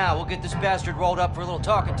location now. We'll get this bastard rolled up for a little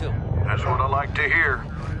talking to. That's what I like to hear.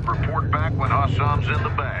 Report back when Hassan's in the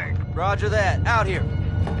bag. Roger that. Out here.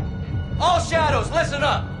 All Shadows, listen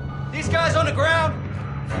up. These guys on the ground,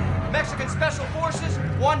 Mexican Special Forces,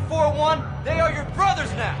 141, they are your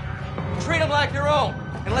brothers now. Treat them like your own.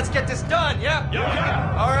 And let's get this done, yeah?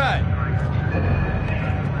 Yeah. All right.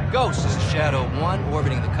 Ghost, this is Shadow 1,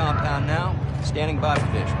 orbiting the compound now. Standing by for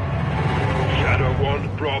visual. Shadow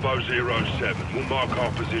 1, Bravo 07. We'll mark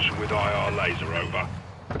our position with IR laser, over.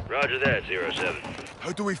 Roger that, 07.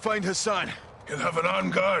 How do we find Hassan? He'll have an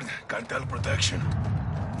armed guard. Cartel protection.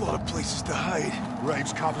 A lot of places to hide.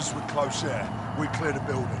 Graves covers with close air. We clear the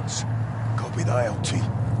buildings. Copy the ILT.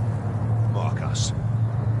 Mark us.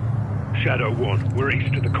 Shadow 1, we're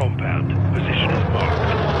east of the compound. Position is marked.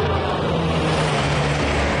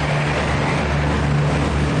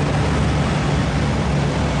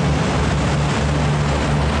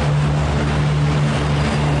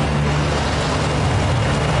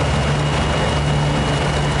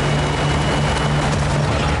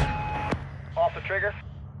 Off the trigger.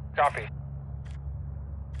 Copy.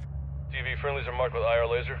 TV friendlies are marked with IR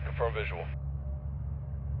laser. Confirm visual.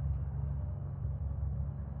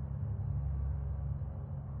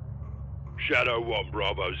 Shadow 1,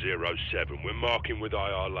 Bravo 07. We're marking with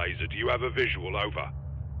IR laser. Do you have a visual, over?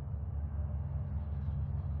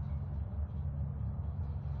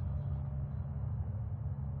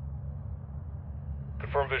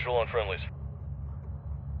 Confirm visual on friendlies.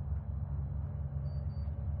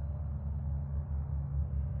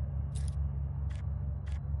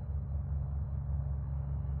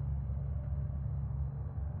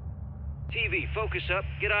 TV, focus up.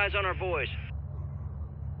 Get eyes on our boys.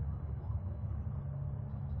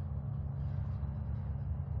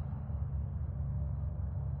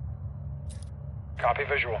 Copy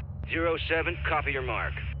visual. 07, copy your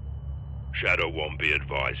mark. Shadow 1, be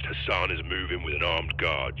advised. Hassan is moving with an armed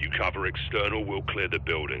guard. You cover external, we'll clear the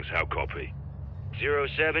buildings. How copy?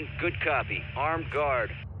 07, good copy. Armed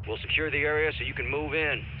guard. We'll secure the area so you can move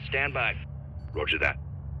in. Stand by. Roger that.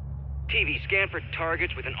 TV, scan for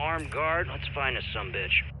targets with an armed guard. Let's find us some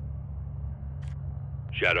bitch.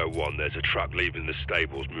 Shadow 1, there's a truck leaving the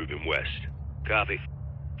stables moving west. Copy.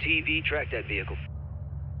 TV, track that vehicle.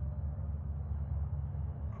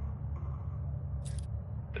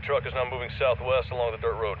 The truck is now moving southwest along the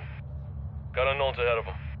dirt road. Got unknowns ahead of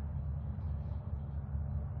them.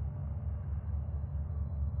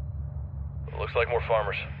 Looks like more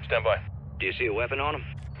farmers. Stand by. Do you see a weapon on them?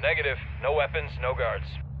 Negative. No weapons, no guards.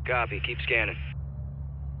 Copy. Keep scanning.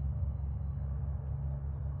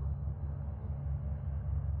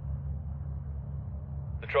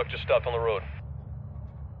 The truck just stopped on the road.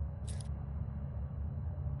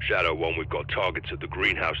 Shadow 1, we've got targets at the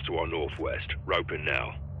greenhouse to our northwest. Roping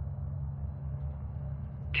now.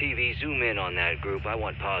 TV, zoom in on that group. I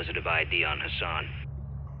want positive ID on Hassan.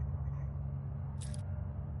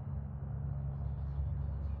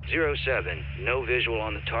 07, no visual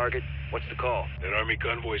on the target. What's the call? An army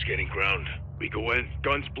convoy's getting ground. We go in,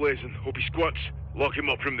 guns blazing. Hope he squats. Lock him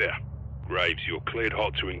up from there. Graves, you're cleared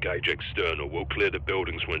hot to engage external. We'll clear the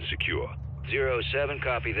buildings when secure. 07,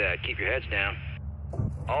 copy that. Keep your heads down.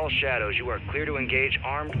 All Shadows, you are clear to engage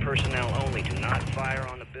armed personnel only. Do not fire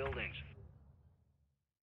on the buildings.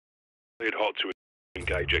 Cleared hot to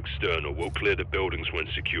engage external. We'll clear the buildings when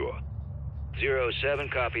secure. 07,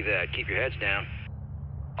 copy that. Keep your heads down.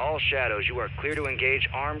 All Shadows, you are clear to engage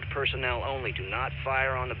armed personnel only. Do not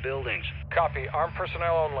fire on the buildings. Copy. Armed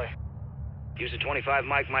personnel only. Use the 25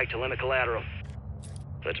 Mike to limit collateral.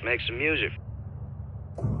 Let's make some music.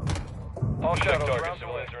 All shadows around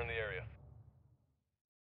civilians are in the area.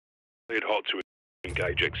 Lead hot to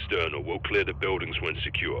engage external. We'll clear the buildings when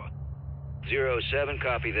secure. 07,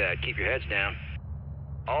 copy that. Keep your heads down.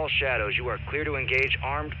 All shadows, you are clear to engage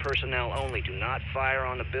armed personnel only. Do not fire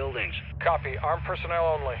on the buildings. Copy. Armed personnel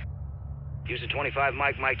only. Use the 25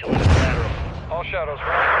 Mike to limit collateral. All shadows,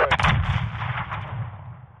 round away.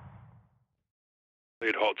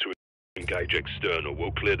 Lead hot to engage external.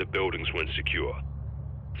 We'll clear the buildings when secure.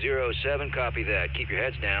 07, copy that. Keep your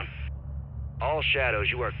heads down. All shadows,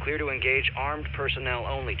 you are clear to engage armed personnel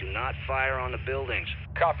only. Do not fire on the buildings.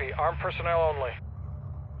 Copy. Armed personnel only.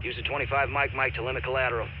 Use the 25 Mike to limit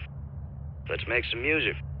collateral. Let's make some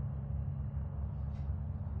music.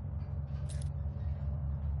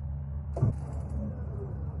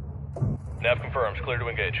 Nav confirms. Clear to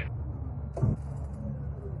engage.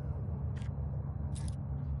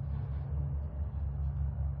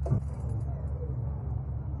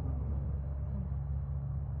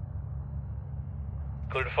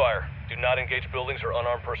 Clear to fire. Do not engage buildings or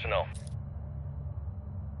unarmed personnel.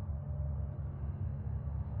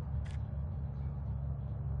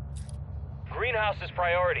 Greenhouse is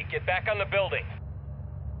priority. Get back on the building.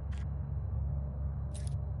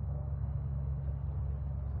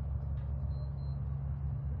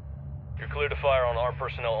 You're clear to fire on armed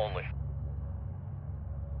personnel only.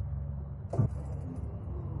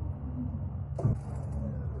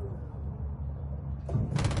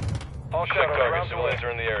 All shadows around civilians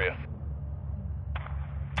are in the area.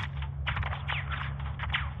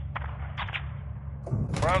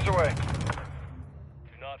 Rounds away.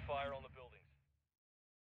 Do not fire on the buildings.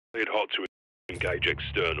 Lead hot to engage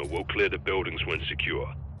external. We'll clear the buildings when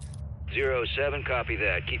secure. 07, copy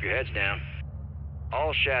that. Keep your heads down.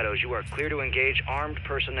 All shadows, you are clear to engage armed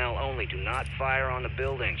personnel only. Do not fire on the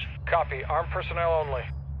buildings. Copy. Armed personnel only.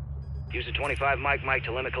 Use the 25 Mike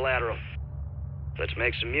to limit collateral. Let's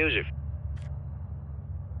make some music.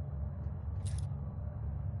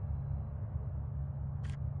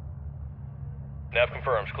 Nav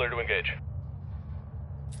confirms. Clear to engage.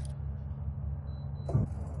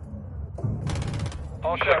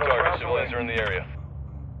 All shadows around civilians are in the area.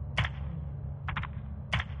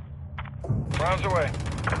 Rounds away.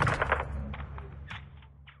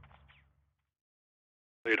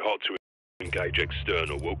 Lead hot to engage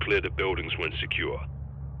external. We'll clear the buildings when secure.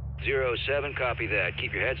 07, copy that.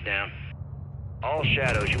 Keep your heads down. All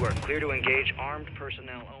shadows, you are clear to engage armed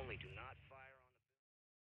personnel only. Do not fire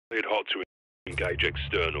on Lead hot to engage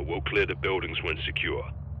external. We'll clear the buildings when secure.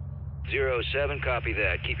 07, copy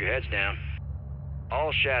that. Keep your heads down.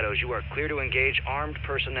 All shadows, you are clear to engage armed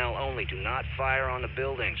personnel only. Do not fire on the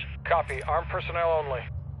buildings. Copy. Armed personnel only.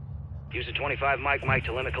 Use the 25 Mike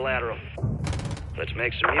to limit collateral. Let's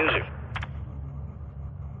make some music.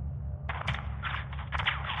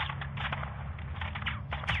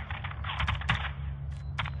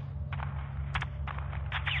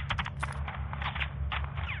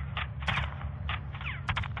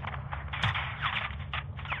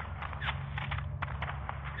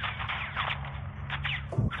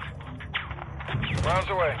 Rounds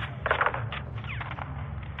away.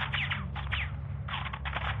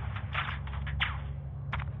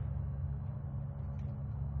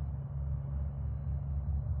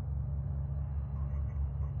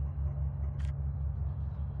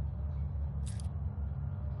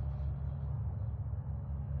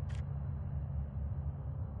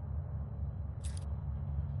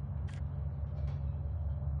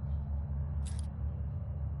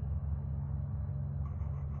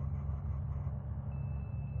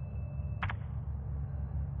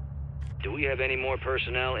 Do we have any more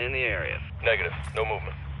personnel in the area? Negative. No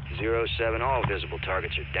movement. 07, all visible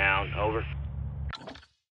targets are down. Over.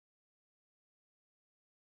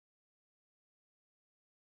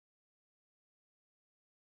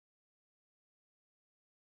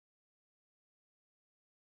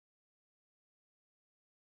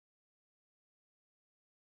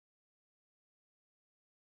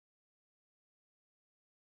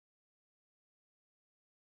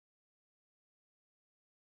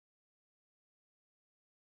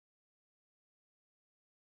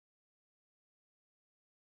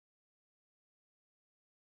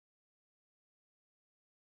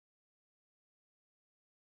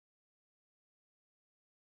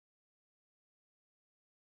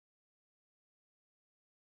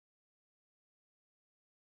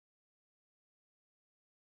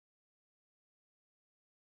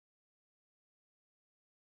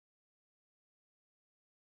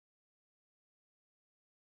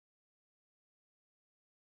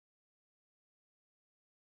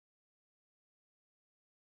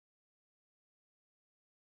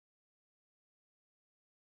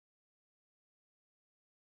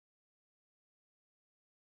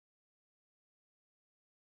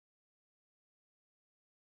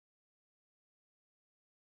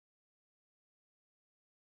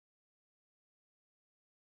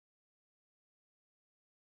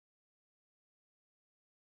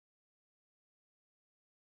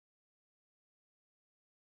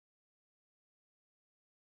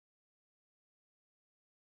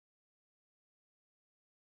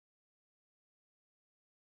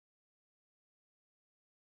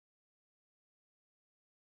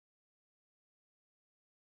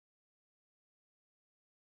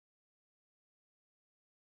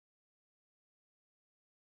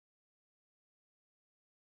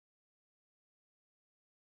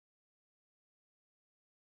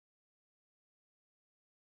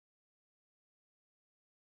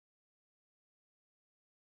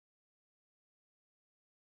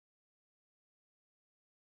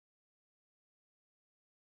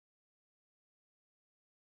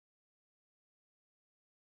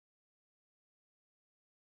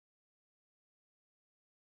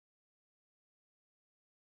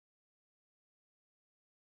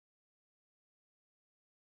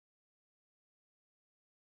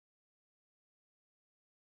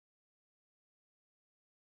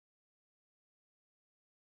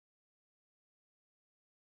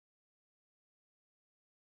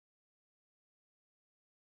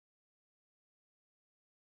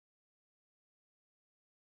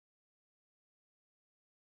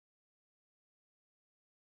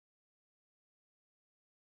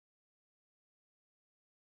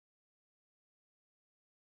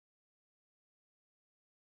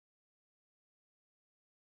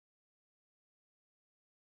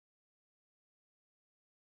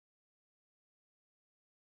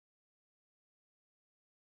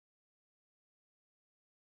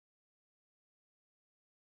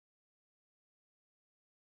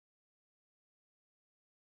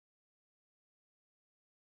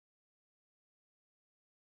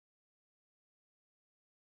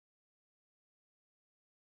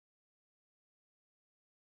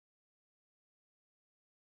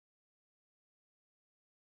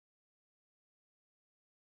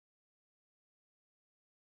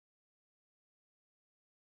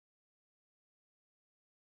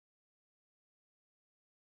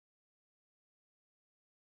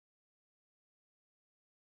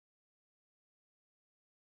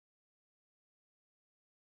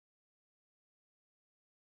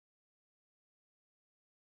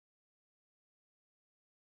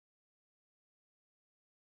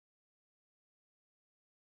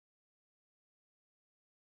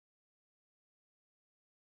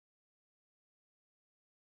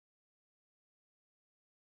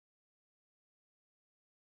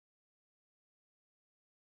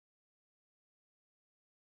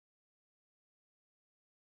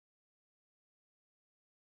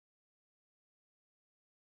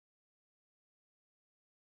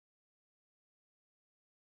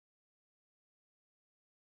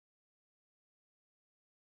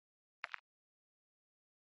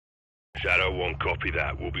 Shadow 1, copy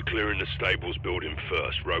that. We'll be clearing the stables building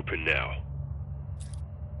first. Roping now.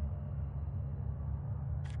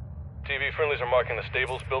 TV, friendlies are marking the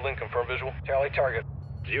stables building. Confirm visual. Tally target.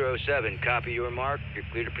 07, copy your mark. You're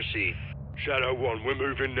clear to proceed. Shadow 1, we're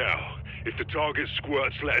moving now. If the target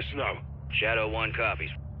squirts, let us know. Shadow 1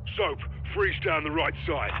 copies. Soap, freeze down the right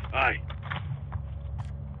side. Aye.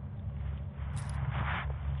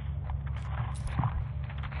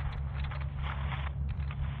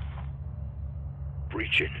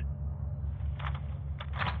 Breaching.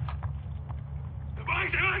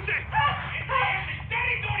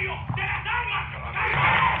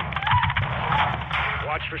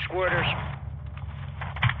 Watch for squirters.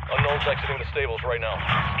 Unknown's exiting the stables right now.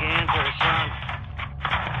 Scan for Hassan.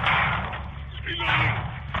 Reloading.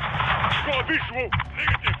 Got a visual.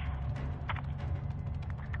 Negative.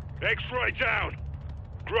 X-ray down.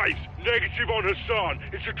 Graves, negative on Hassan.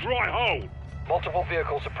 It's a dry hole. Multiple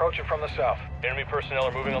vehicles approaching from the south. Enemy personnel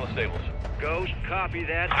are moving on the stables. Ghost, copy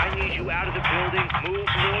that. I need you out of the building. Move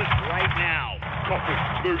north right now.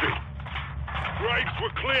 Copy. Moving. Graves,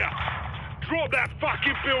 we're clear. Drop that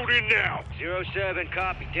fucking building now. 07,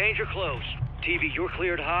 copy. Danger close. TV, you're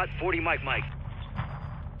cleared hot. 40 Mike.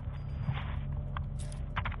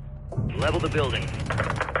 Level the building.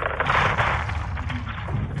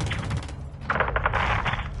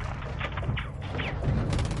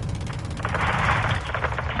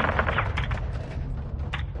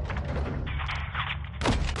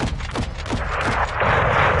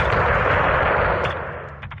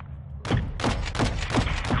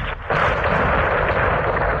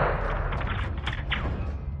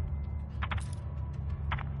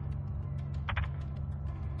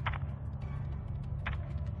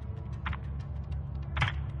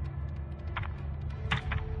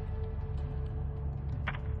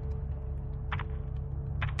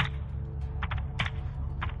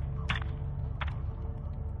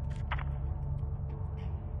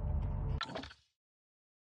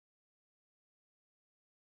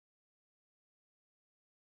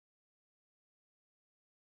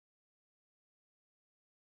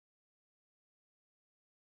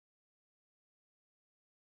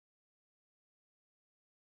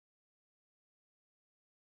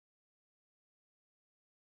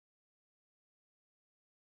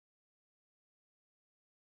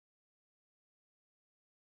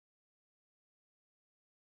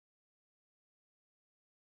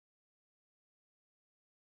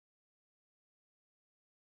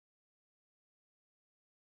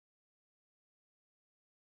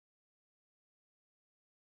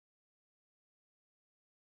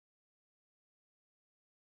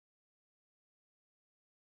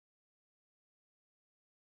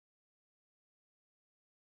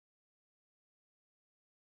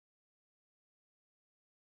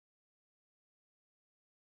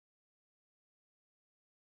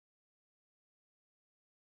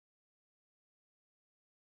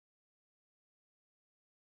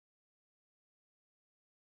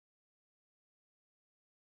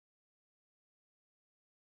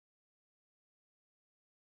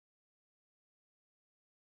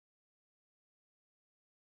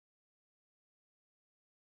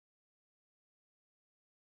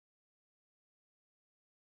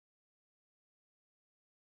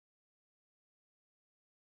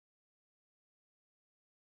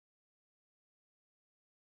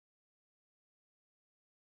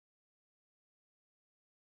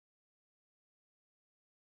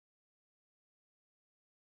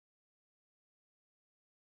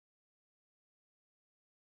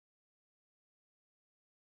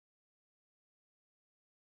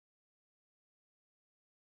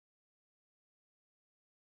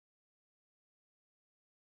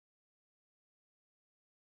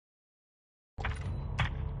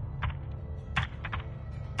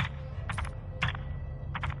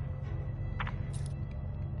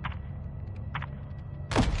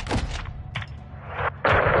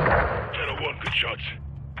 Good shots.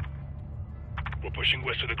 We're pushing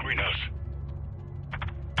west of the greenhouse.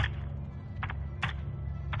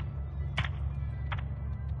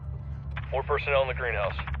 More personnel in the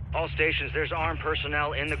greenhouse. All stations, there's armed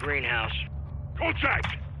personnel in the greenhouse.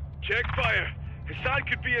 Contact! Check fire. Hassan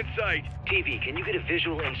could be inside. TV, can you get a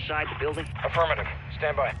visual inside the building? Affirmative.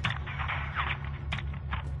 Stand by.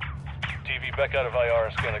 TV, back out of IR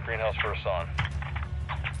and scan the greenhouse for Hassan.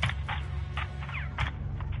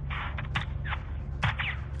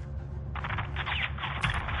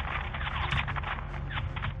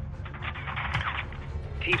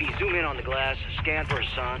 TV, zoom in on the glass. Scan for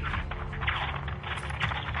Hassan.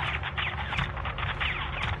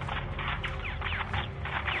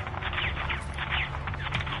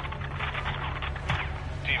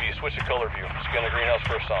 TV, switch to color view. Scan the greenhouse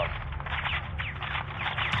for Hassan.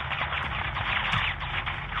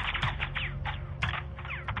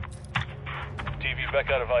 TV,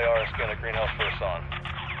 back out of IR and scan the greenhouse for Hassan.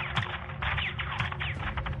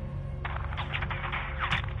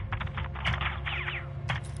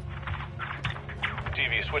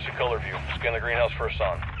 TV, switch to color view. Scan the greenhouse for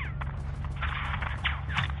Hassan.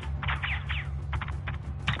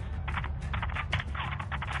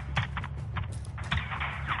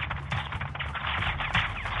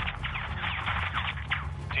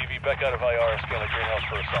 TV, back out of IR and scan the greenhouse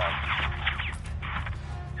for Hassan.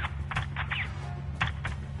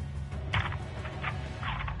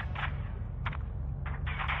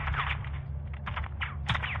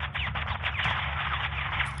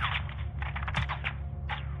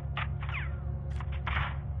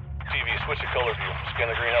 TV, switch to color view. Scan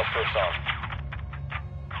the greenhouse for Hassan.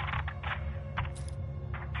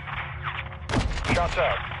 Shots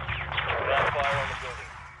out. Live fire on the building.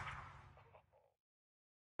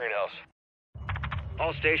 Greenhouse.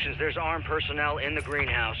 All stations, there's armed personnel in the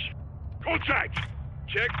greenhouse. Contact!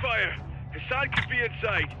 Check fire. Hassan could be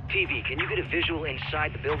inside. TV, can you get a visual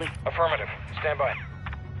inside the building? Affirmative. Stand by.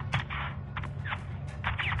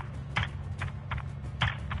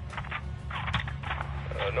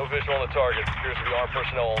 No visual on the target. Appears to be armed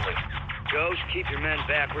personnel only. Ghost, keep your men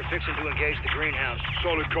back. We're fixing to engage the greenhouse.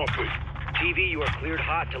 Solid copy. TV, you are cleared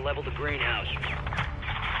hot to level the greenhouse.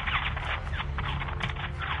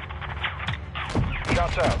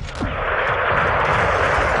 Shots out.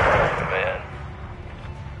 Man.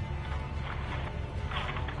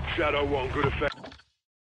 Shadow 1, good effect.